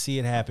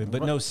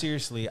 But no,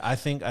 seriously, I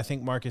think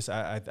Marcus,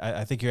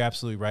 I think you're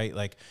absolutely right.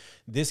 Like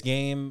this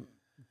game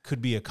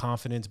could be a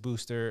confidence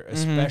booster,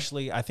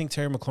 especially I think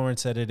Terry McLaurin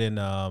said it in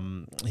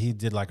he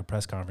did like a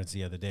press conference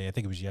the other day. I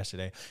think it was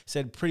yesterday. He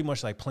said pretty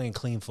much like playing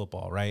clean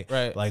football, right?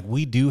 Right. Like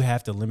we do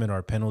have to limit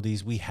our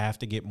penalties. We have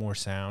to get more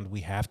sound.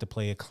 We have to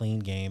play a clean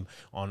game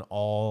on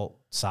all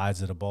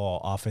sides of the ball,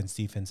 offense,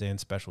 defense, and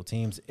special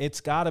teams. It's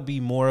got to be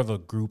more of a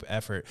group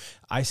effort.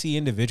 I see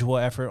individual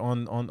effort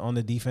on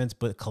the defense,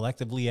 but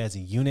collectively as a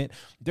unit,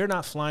 they're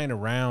not flying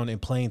around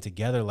and playing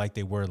together like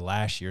they were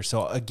last year.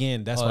 So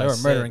again, that's why they were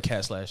murdering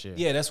cats last year.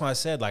 Yeah, that's why I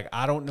said, like,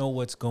 I don't know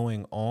what's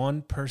going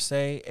on per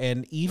se.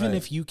 And even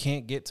if you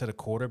can't get to the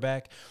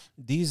quarterback,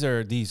 these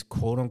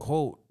quote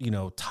unquote,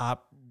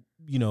 top,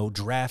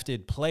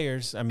 drafted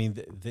players. I mean,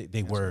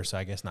 they were, so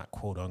I guess not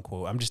quote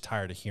unquote. I'm just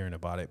tired of hearing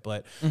about it.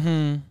 But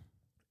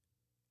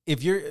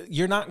if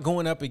you're not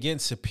going up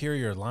against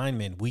superior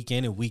linemen week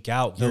in and week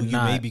out, though you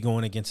may be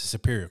going against a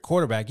superior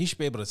quarterback, you should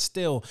be able to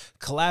still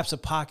collapse a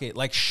pocket,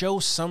 like show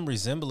some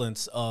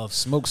resemblance of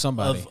smoke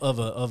somebody of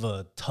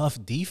a tough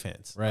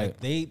defense. Right.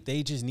 Like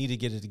they just need to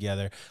get it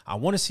together. I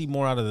want to see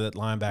more out of the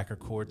linebacker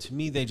core. To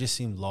me, they just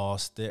seem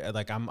lost.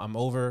 Like I'm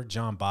over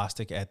John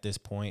Bostic at this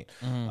point.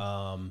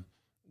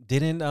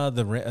 Didn't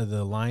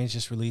the Lions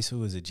just release, who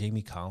was it,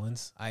 Jamie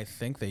Collins? I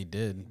think they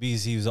did.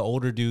 Because he was an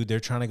older dude. They're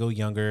trying to go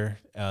younger.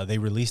 They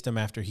released him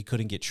after he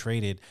couldn't get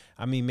traded.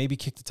 I mean, maybe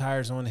kick the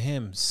tires on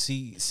him.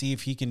 See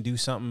if he can do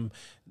something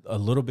a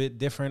little bit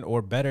different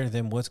or better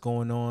than what's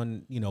going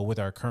on, with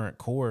our current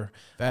core.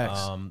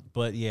 Facts.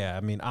 But yeah,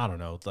 I mean, I don't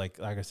know. Like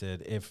I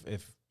said,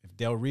 if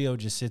Del Rio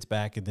just sits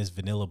back in this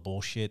vanilla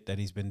bullshit that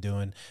he's been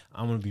doing,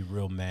 I'm going to be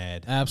real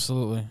mad.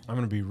 Absolutely. I'm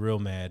going to be real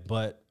mad.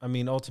 But, I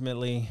mean,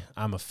 ultimately,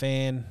 I'm a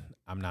fan.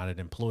 I'm not an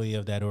employee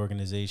of that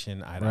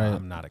organization.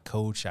 I'm not a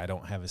coach. I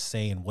don't have a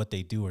say in what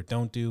they do or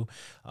don't do.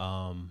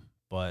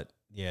 But,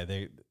 yeah,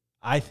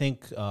 I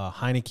think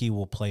Heineke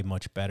will play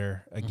much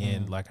better.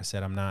 Again, like I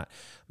said, I'm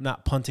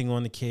not punting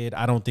on the kid.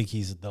 I don't think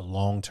he's the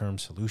long-term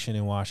solution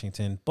in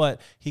Washington, but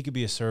he could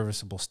be a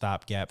serviceable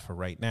stopgap for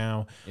right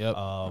now. Yep.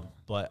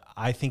 But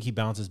I think he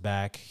bounces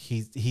back.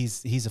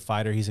 He's a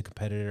fighter. He's a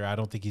competitor. I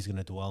don't think he's going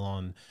to dwell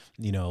on,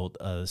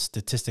 a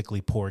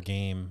statistically poor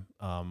game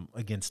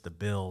against the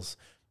Bills.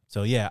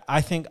 So, yeah,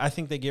 I think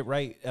they get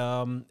right.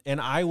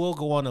 And I will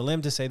go on a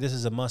limb to say this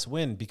is a must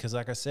win because,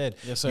 like I said,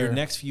 your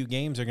next few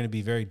games are going to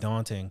be very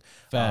daunting.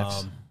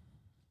 Facts.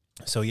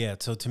 So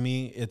to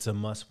me, it's a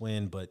must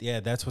win. But, yeah,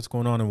 that's what's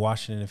going on in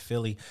Washington and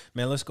Philly.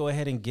 Man, let's go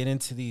ahead and get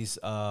into these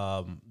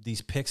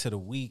picks of the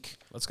week.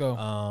 Let's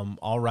go.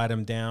 I'll write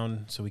them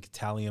down so we can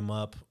tally them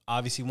up.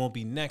 Obviously, won't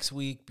be next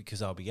week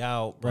because I'll be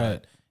out.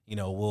 But,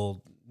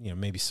 we'll –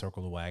 maybe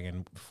circle the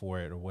wagon for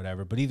it or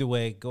whatever. But either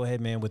way, go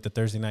ahead, man, with the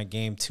Thursday night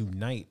game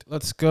tonight.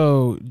 Let's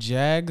go.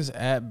 Jags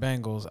at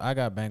Bengals. I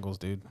got Bengals,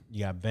 dude.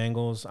 You got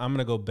Bengals. I'm going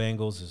to go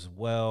Bengals as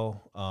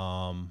well.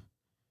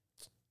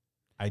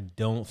 I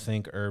don't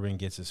think Urban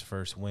gets his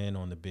first win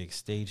on the big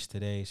stage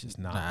today. It's just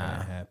not going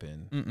to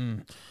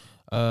happen.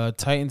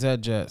 Titans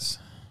at Jets.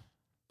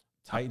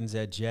 Titans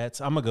at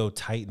Jets. I'm going to go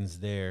Titans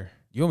there.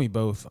 You and me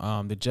both.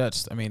 The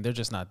Jets, I mean, they're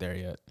just not there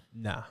yet.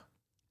 Nah.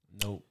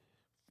 Nope.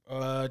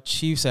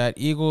 Chiefs at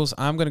Eagles.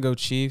 I'm going to go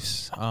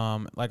Chiefs.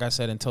 Like I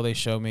said, until they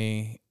show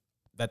me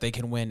that they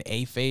can win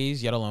a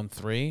phase, yet alone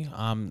 3,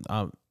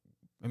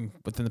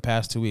 within the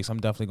past 2 weeks, I'm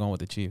definitely going with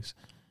the Chiefs.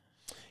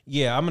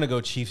 Yeah, I'm going to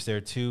go Chiefs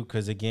there too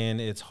because, again,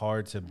 it's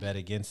hard to bet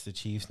against the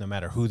Chiefs no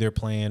matter who they're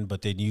playing.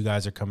 But then you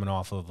guys are coming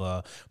off of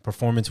a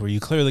performance where you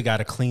clearly got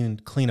to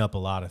clean up a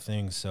lot of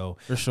things. So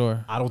for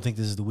sure, I don't think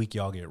this is the week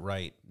y'all get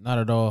right. Not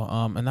at all.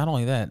 And not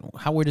only that,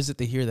 how weird is it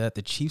to hear that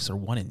the Chiefs are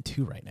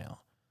 1-2 right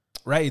now?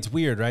 Right, it's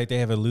weird, right? They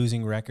have a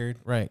losing record.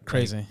 Right,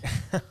 crazy.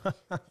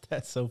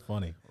 That's so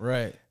funny.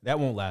 Right. That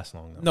won't last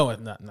long, though.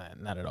 No,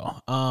 not at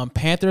all.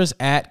 Panthers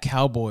at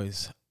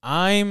Cowboys.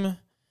 I'm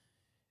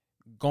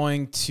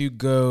going to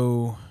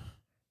go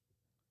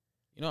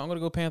I'm going to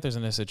go Panthers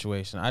in this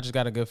situation. I just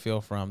got a good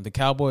feel from the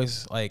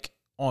Cowboys, like,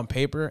 on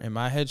paper, in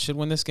my head, should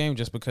win this game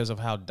just because of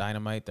how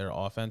dynamite their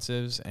offense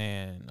is,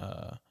 and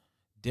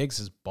Diggs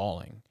is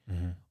balling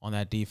on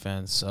that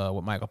defense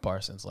with Michael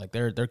Parsons. Like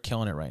they're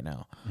killing it right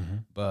now.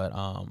 But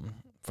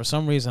for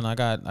some reason, I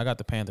got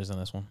the Panthers in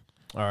this one.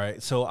 All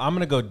right, so I'm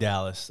gonna go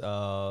Dallas.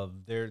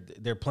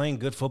 They're playing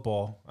good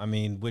football. I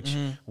mean, which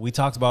we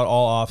talked about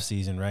all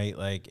offseason, right?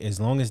 Like as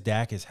long as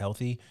Dak is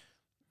healthy,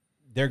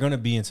 they're gonna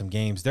be in some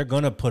games. They're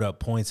gonna put up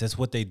points. That's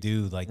what they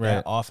do. Like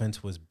that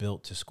offense was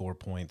built to score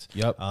points.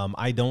 Yep.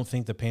 I don't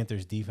think the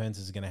Panthers defense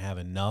is gonna have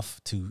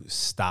enough to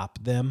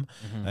stop them,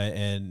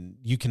 and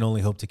you can only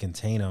hope to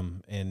contain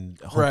them and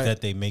hope that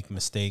they make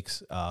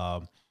mistakes.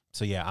 So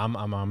yeah, I'm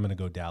gonna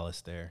go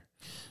Dallas there.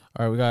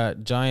 All right, we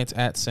got Giants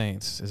at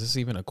Saints. Is this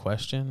even a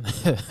question?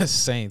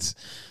 Saints.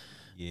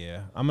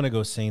 Yeah, I'm gonna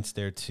go Saints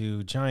there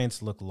too.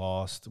 Giants look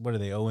lost. What are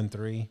they?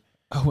 0-3.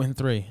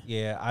 0-3.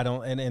 Yeah, I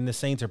don't. And the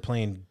Saints are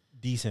playing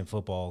decent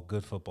football,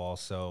 good football.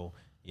 So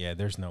yeah,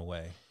 there's no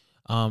way.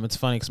 It's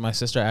funny because my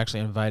sister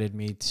actually invited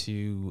me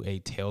to a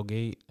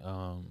tailgate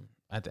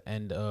at the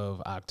end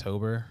of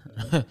October.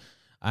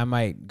 I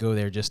might go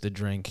there just to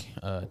drink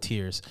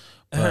tears.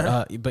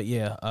 But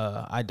yeah,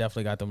 I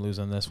definitely got them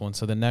losing this one.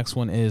 So the next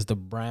one is the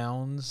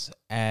Browns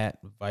at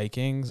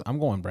Vikings. I'm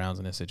going Browns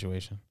in this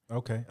situation.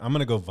 Okay, I'm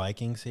gonna go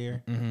Vikings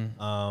here.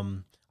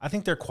 I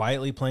think they're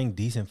quietly playing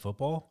decent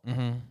football,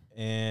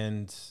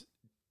 and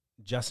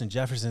Justin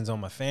Jefferson's on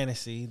my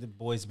fantasy. The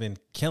boy's been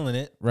killing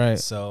it, right?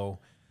 So,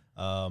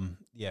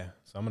 yeah.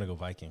 So I'm gonna go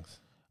Vikings.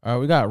 All right,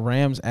 we got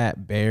Rams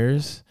at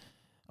Bears.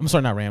 I'm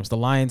sorry, not Rams. The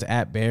Lions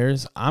at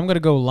Bears. I'm going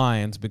to go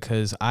Lions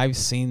because I've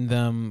seen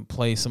them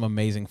play some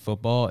amazing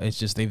football. It's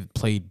just they've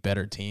played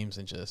better teams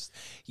and just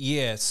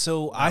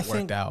So I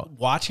think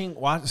watching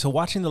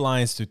the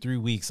Lions through 3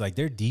 weeks, like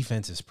their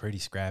defense is pretty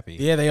scrappy.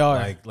 Yeah, they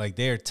are. Like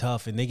they are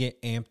tough and they get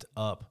amped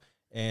up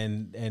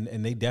and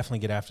they definitely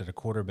get after the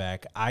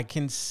quarterback. I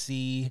can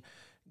see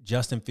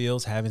Justin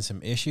Fields having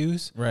some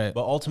issues, right?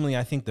 But ultimately,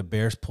 I think the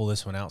Bears pull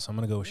this one out. So I'm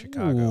going to go with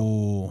Chicago.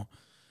 Ooh.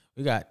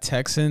 We got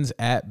Texans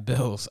at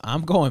Bills.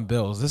 I'm going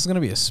Bills. This is going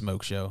to be a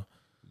smoke show.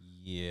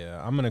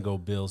 Yeah, I'm going to go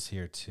Bills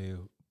here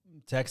too.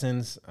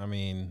 Texans, I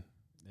mean,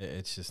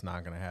 it's just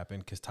not going to happen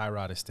because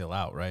Tyrod is still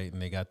out, right?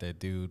 And they got that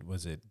dude,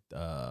 was it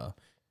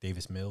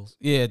Davis Mills?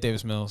 Yeah,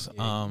 Davis Mills.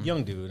 Yeah,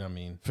 young dude, I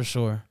mean. For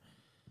sure.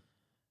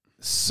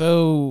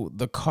 So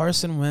the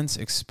Carson Wentz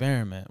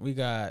experiment. We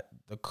got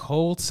the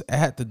Colts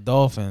at the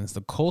Dolphins.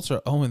 The Colts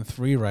are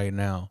 0-3 right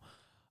now.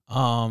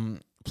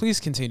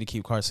 Please continue to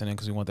keep Carson in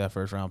because we want that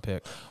first-round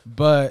pick.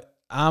 But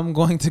I'm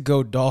going to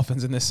go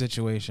Dolphins in this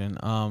situation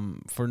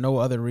for no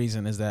other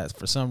reason is that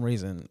for some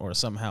reason or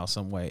somehow,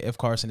 some way, if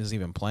Carson is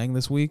even playing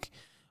this week,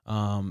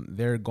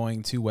 they're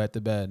going to wet the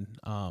bed.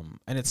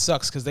 And it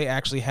sucks because they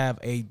actually have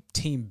a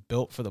team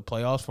built for the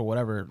playoffs. For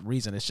whatever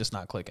reason, it's just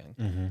not clicking.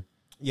 Mm-hmm.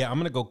 Yeah, I'm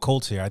going to go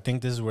Colts here. I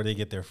think this is where they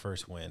get their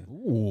first win.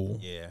 Ooh.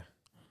 Yeah.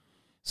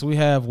 So we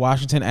have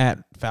Washington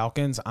at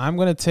Falcons. I'm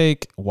going to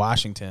take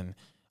Washington.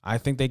 I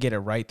think they get it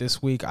right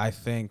this week. I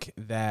think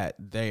that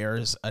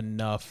there's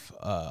enough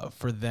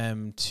for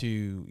them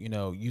to,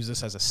 use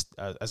this as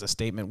a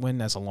statement win,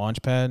 as a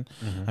launch pad.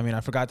 Mm-hmm. I mean, I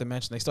forgot to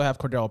mention they still have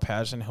Cordell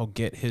Patterson. He'll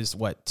get his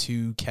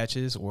 2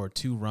 catches or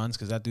 2 runs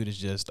because that dude is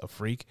just a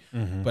freak.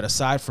 Mm-hmm. But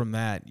aside from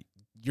that,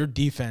 your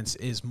defense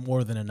is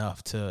more than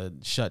enough to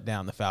shut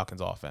down the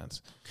Falcons'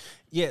 offense.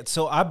 Yeah,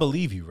 so I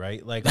believe you,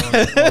 right? Like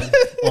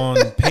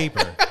on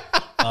paper.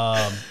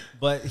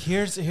 But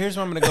here's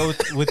where I'm going to go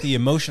with the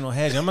emotional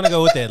hedge. I'm going to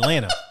go with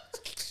Atlanta,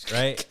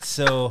 right?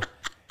 So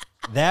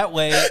that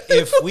way,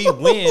 if we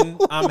win,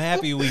 I'm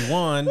happy we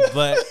won.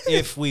 But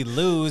if we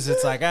lose,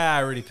 it's like,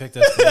 I already picked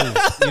us to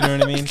lose. You know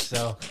what I mean?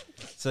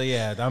 So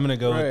yeah, I'm going to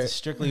go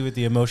strictly with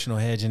the emotional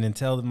hedge. And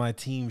until my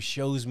team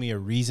shows me a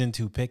reason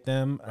to pick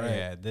them,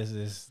 yeah,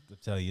 I'll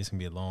tell you, it's going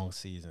to be a long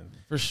season.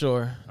 For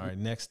sure. All right,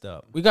 next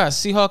up. We got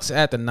Seahawks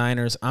at the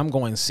Niners. I'm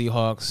going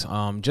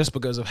Seahawks just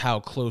because of how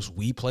close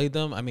we played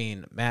them. I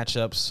mean,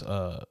 matchups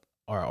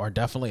are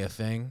definitely a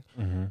thing.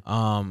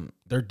 Mm-hmm.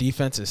 Their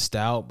defense is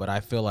stout, but I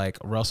feel like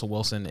Russell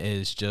Wilson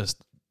is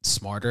just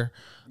smarter.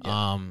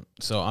 Yeah.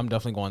 So I'm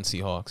definitely going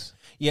Seahawks.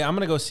 Yeah, I'm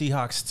going to go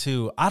Seahawks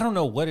too. I don't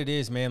know what it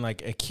is, man.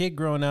 Like a kid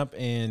growing up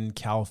in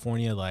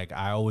California, like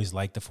I always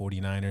liked the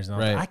 49ers.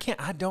 And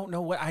I don't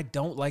know what, I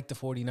don't like the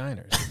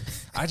 49ers.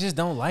 I just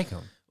don't like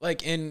them.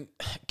 Like, and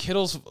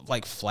Kittle's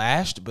like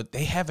flashed, but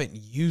they haven't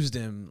used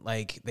him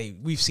like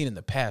we've seen in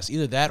the past.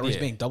 Either that or he's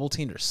being double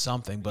teamed or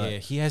something. But yeah,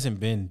 he hasn't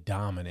been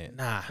dominant.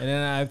 Nah. And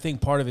then I think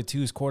part of it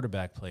too is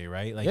quarterback play,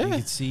 right? Like you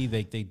can see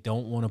they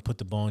don't want to put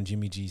the ball in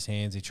Jimmy G's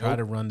hands. They try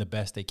to run the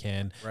best they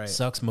can. Right.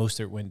 Sucks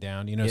Mostert went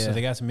down, so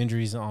they got some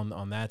injuries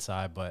on that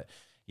side. But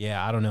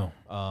yeah, I don't know.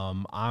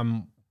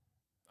 I'm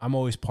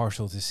always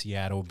partial to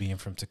Seattle being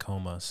from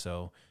Tacoma.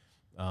 So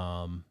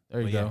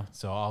there you go.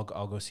 So I'll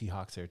go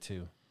Seahawks there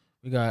too.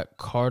 We got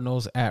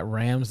Cardinals at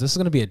Rams. This is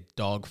going to be a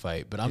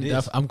dogfight, but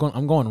I'm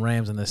going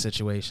Rams in this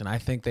situation. I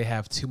think they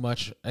have too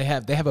much. They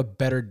have a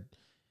better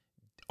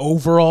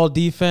overall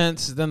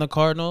defense than the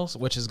Cardinals,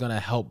 which is going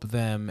to help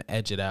them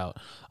edge it out.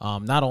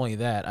 Not only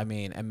that, I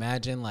mean,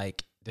 imagine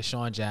like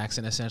Deshaun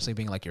Jackson essentially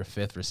being like your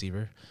 5th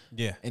receiver,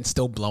 and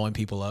still blowing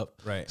people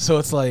up. Right. So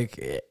it's like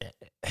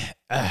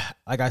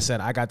I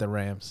said, I got the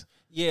Rams.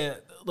 Yeah,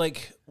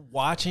 like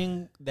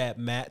watching that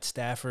Matt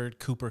Stafford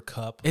Cooper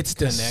Kupp, it's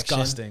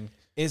disgusting.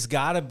 It's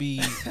got to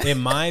be, in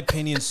my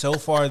opinion, so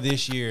far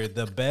this year,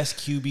 the best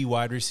QB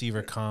wide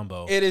receiver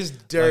combo. It is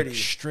dirty. Like,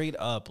 straight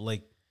up.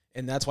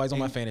 And that's why he's on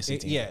my fantasy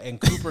team. Yeah, and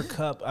Cooper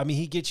Kupp, I mean,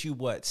 he gets you,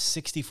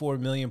 64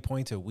 million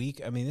points a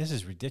week? I mean, this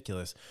is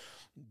ridiculous.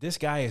 This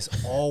guy is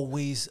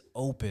always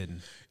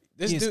open.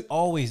 He is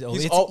always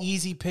open. It's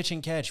easy pitch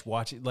and catch.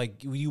 Watch it.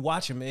 Like, you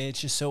watch him,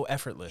 it's just so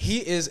effortless. He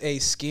is a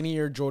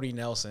skinnier Jordy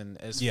Nelson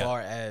as far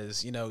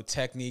as,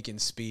 technique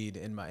and speed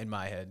in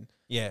my head.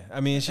 Yeah,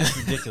 I mean, it's just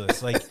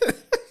ridiculous.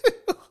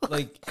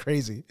 like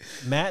crazy.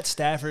 Matt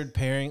Stafford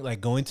pairing, like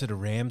going to the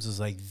Rams was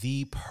like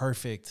the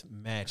perfect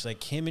match.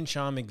 Like him and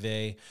Sean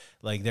McVay,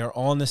 like they're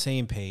on the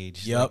same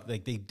page. Yep.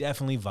 Like they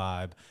definitely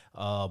vibe.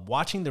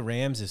 Watching the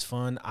Rams is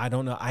fun. I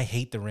don't know. I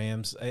hate the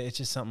Rams. It's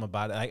just something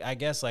about it. I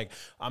guess like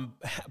I'm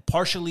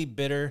partially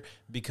bitter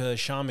because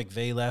Sean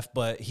McVay left,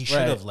 but he should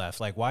have left.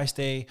 Like why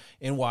stay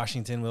in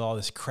Washington with all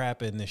this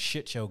crap and this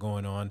shit show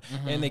going on?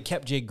 And they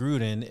kept Jay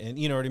Gruden, and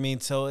you know what I mean?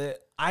 So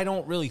I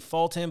don't really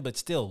fault him, but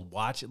still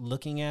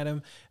looking at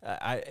him,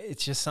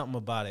 it's just something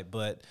about it.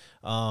 But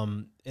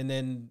and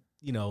then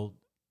you know,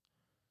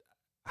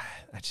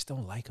 I just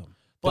don't like him,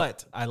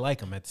 but I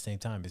like him at the same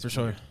time. It's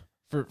for weird. sure.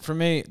 For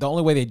me, the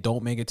only way they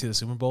don't make it to the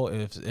Super Bowl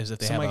is if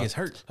they Somebody have gets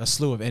hurt, a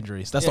slew of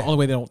injuries. That's the only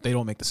way they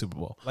don't make the Super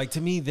Bowl. Like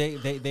to me,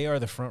 they are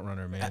the front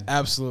runner, man.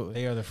 Absolutely,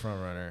 they are the front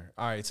runner.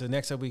 All right, so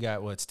next up we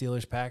got what?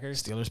 Steelers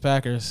Packers. Steelers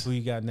Packers. Who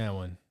you got in that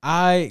one?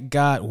 I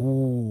got.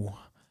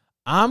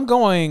 I'm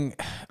going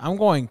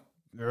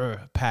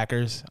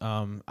Packers.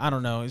 I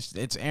don't know.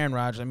 It's Aaron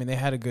Rodgers. I mean, they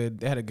had a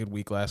good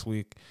week last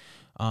week.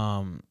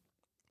 For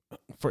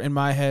in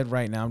my head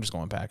right now, I'm just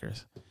going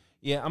Packers.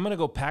 Yeah, I'm gonna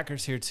go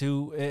Packers here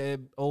too.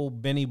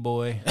 Old Benny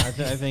boy, I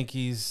think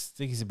he's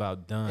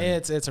about done.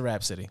 It's a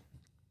rap city.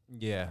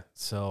 Yeah,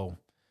 so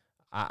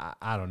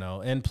I don't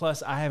know. And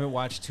plus, I haven't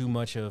watched too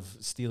much of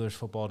Steelers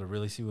football to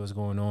really see what's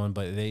going on.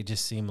 But they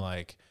just seem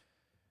like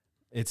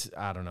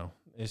I don't know.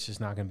 It's just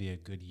not gonna be a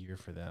good year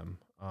for them.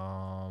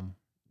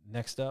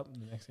 Next up,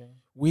 the next game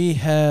we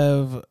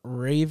have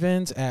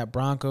Ravens at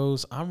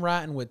Broncos. I'm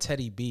riding with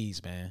Teddy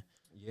B's, man.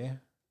 Yeah.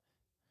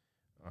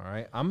 All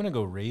right, I'm gonna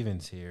go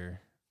Ravens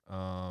here.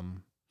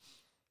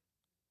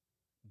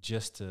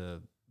 Just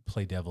to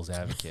play devil's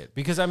advocate,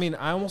 because I mean,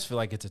 I almost feel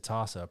like it's a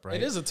toss up, right?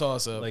 It is a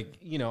toss up. Like,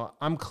 you know,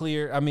 I'm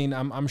clear. I mean,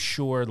 I'm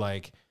sure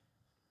like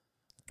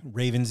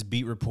Ravens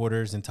beat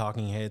reporters and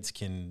talking heads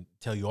can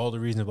tell you all the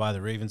reasons why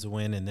the Ravens will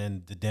win, and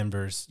then the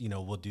Denvers, you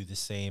know, will do the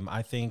same.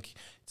 I think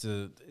it's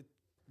a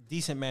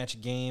decent match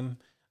game.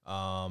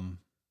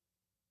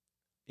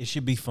 It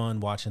should be fun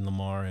watching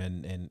Lamar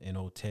and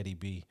old Teddy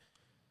B.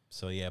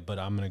 So yeah, but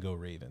I'm gonna go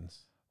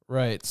Ravens.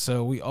 Right.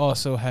 So we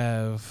also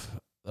have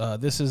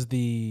this is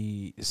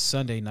the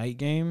Sunday night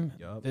game.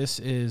 Yep. This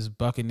is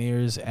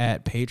Buccaneers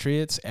at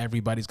Patriots.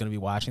 Everybody's going to be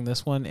watching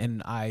this one,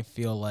 and I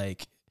feel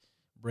like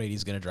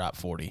Brady's going to drop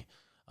 40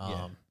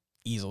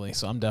 easily.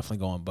 So I'm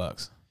definitely going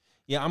Bucs.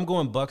 Yeah, I'm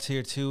going Bucs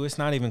here too. It's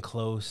not even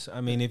close. I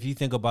mean, if you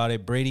think about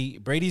it,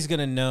 Brady's going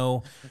to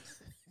know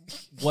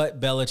what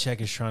Belichick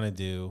is trying to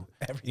do.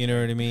 You know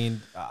what I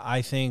mean?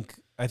 I think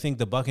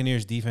the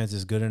Buccaneers defense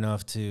is good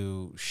enough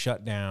to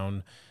shut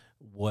down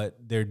what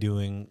they're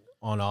doing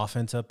on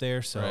offense up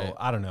there. So right.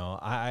 I don't know.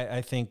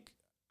 I think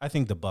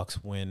the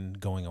Bucs win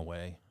going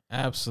away.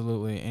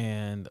 Absolutely.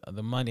 And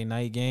the Monday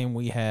night game,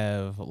 we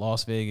have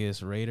Las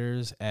Vegas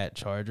Raiders at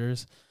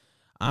Chargers.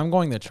 I'm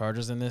going the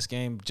Chargers in this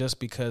game just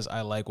because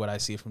I like what I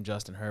see from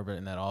Justin Herbert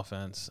in that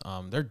offense.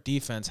 Their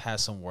defense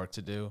has some work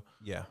to do.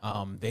 Yeah.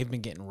 They've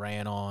been getting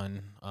ran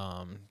on,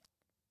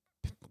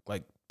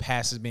 like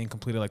passes being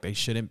completed like they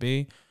shouldn't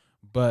be.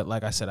 But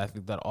like I said, I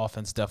think that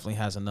offense definitely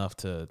has enough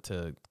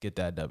to get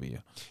that W.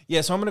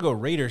 Yeah, so I'm going to go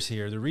Raiders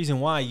here. The reason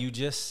why you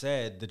just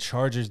said the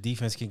Chargers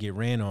defense can get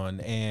ran on,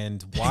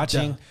 and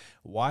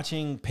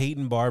watching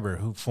Peyton Barber,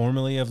 who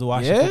formerly of the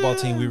Washington football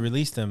team, we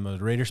released him. The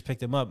Raiders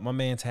picked him up. My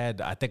man's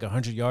had, I think,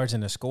 100 yards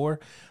in a score.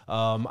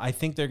 I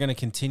think they're going to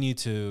continue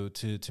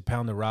to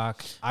pound the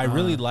rock. I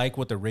really like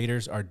what the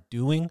Raiders are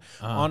doing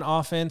on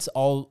offense,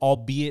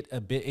 albeit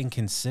a bit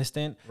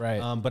inconsistent. Right.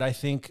 But I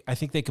think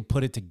they could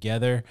put it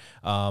together.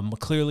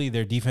 Clearly,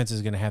 their defense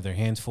is going to have their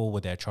hands full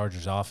with that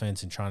Chargers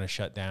offense and trying to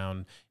shut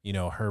down, you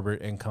know,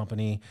 Herbert and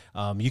company.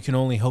 You can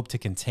only hope to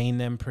contain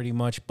them pretty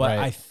much. But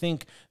I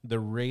think the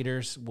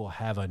Raiders will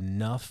have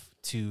enough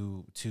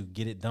to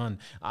get it done.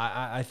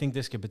 I think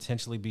this could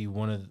potentially be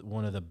one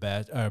of the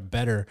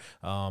better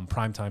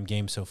primetime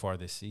games so far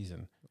this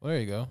season. There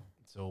you go.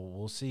 So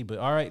we'll see. But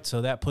all right,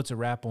 so that puts a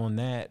wrap on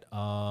that.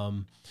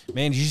 Man,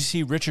 did you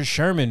see Richard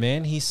Sherman,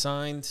 man? He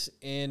signed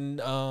in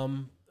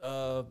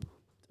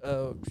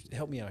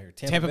help me out here.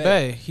 Tampa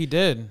Bay. He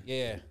did.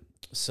 Yeah.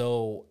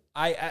 So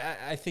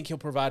I think he'll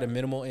provide a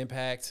minimal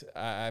impact.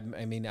 I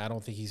mean, I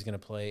don't think he's going to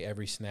play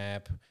every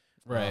snap.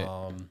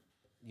 Right.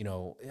 You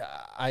know,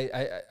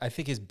 I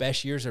think his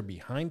best years are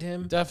behind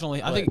him.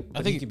 Definitely. I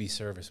think he can be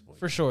serviceable.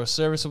 For sure.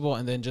 Serviceable,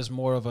 and then just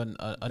more of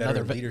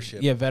another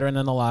leadership. Yeah, veteran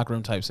in the locker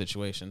room type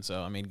situation.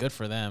 So, I mean, good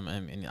for them. I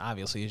mean,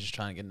 obviously, he's just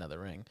trying to get another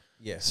ring.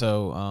 Yeah.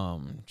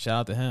 So, shout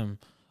out to him.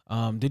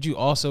 Did you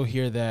also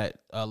hear that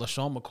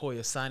LaShawn McCoy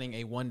is signing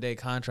a one-day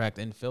contract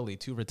in Philly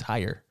to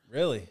retire?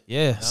 Really?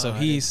 Yeah. No, so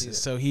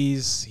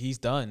he's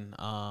done.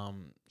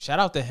 shout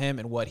out to him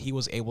and what he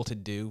was able to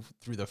do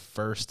through the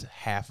first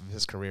half of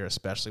his career,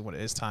 especially when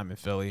his time in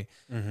Philly.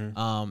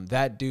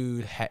 That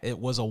dude, it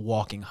was a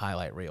walking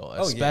highlight reel,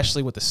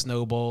 especially with the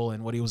Snow Bowl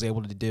and what he was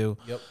able to do.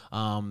 Yep.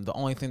 The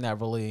only thing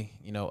that really,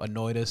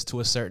 annoyed us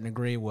to a certain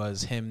degree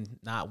was him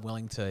not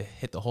willing to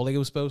hit the hole like he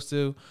was supposed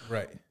to.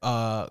 Right.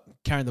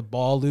 Carrying the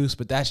ball loose,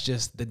 but that's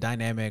just the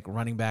dynamic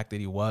running back that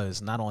he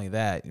was. Not only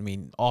that, I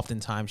mean,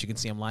 oftentimes you can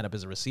see him line up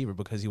as a receiver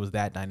because he was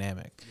that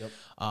dynamic. Yep.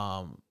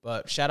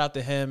 But shout out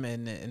to him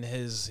and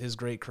his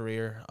great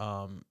career.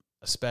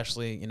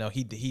 Especially,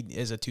 he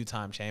is a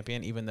 2-time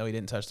champion, even though he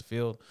didn't touch the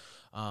field.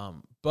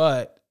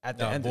 But at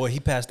the end, he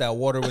passed out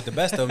water with the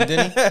best of them,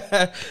 didn't he?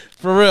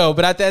 For real.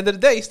 But at the end of the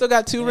day, he still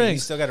got 2 rings. He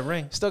still got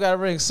a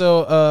ring.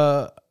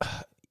 So,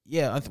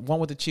 one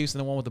with the Chiefs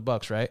and then one with the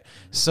Bucks, right?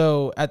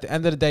 So at the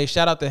end of the day,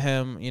 shout out to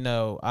him.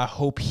 I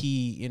hope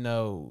he,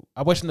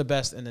 I wish him the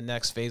best in the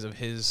next phase of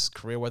his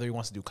career, whether he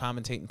wants to do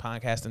commentating,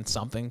 podcasting,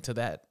 something to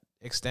that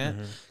extent.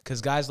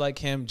 Because guys like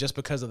him, just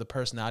because of the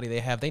personality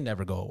they have, they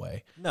never go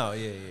away. No,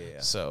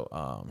 yeah. So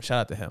shout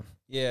out to him.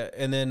 Yeah,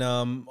 and then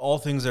all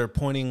things are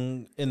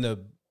pointing in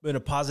a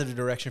positive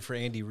direction for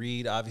Andy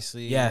Reid.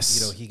 Obviously,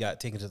 yes. He got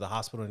taken to the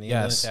hospital in the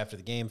ambulance after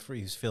the game.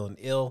 He was feeling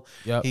ill.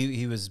 Yep.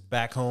 He was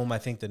back home, I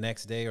think, the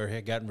next day, or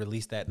had gotten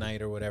released that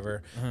night or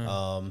whatever.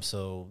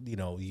 So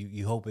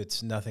you hope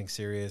it's nothing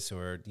serious,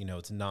 or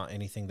it's not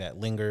anything that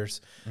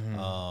lingers.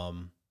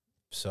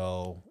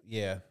 So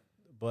yeah.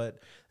 But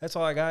that's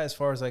all I got as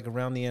far as like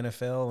around the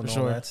NFL and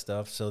all that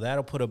stuff. So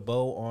that'll put a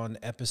bow on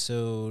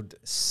episode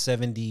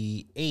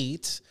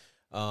 78.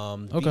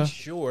 Be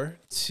sure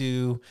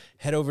to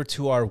head over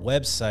to our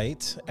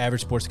website,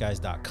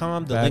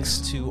 averagesportsguys.com. The links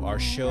to our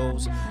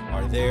shows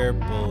are there,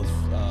 both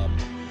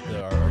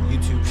our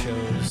YouTube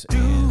shows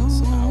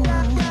and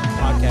our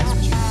podcasts,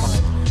 which you can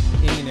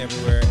find any and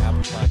everywhere: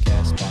 Apple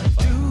Podcasts,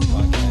 Spotify, Google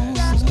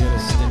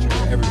Podcasts,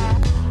 Stitcher,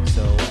 everywhere.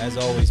 So as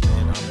always,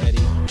 man, I'm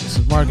Eddie. This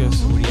is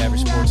Marcus. We're the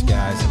Average Sports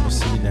Guys, and we'll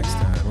see you next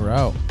time. We're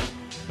out.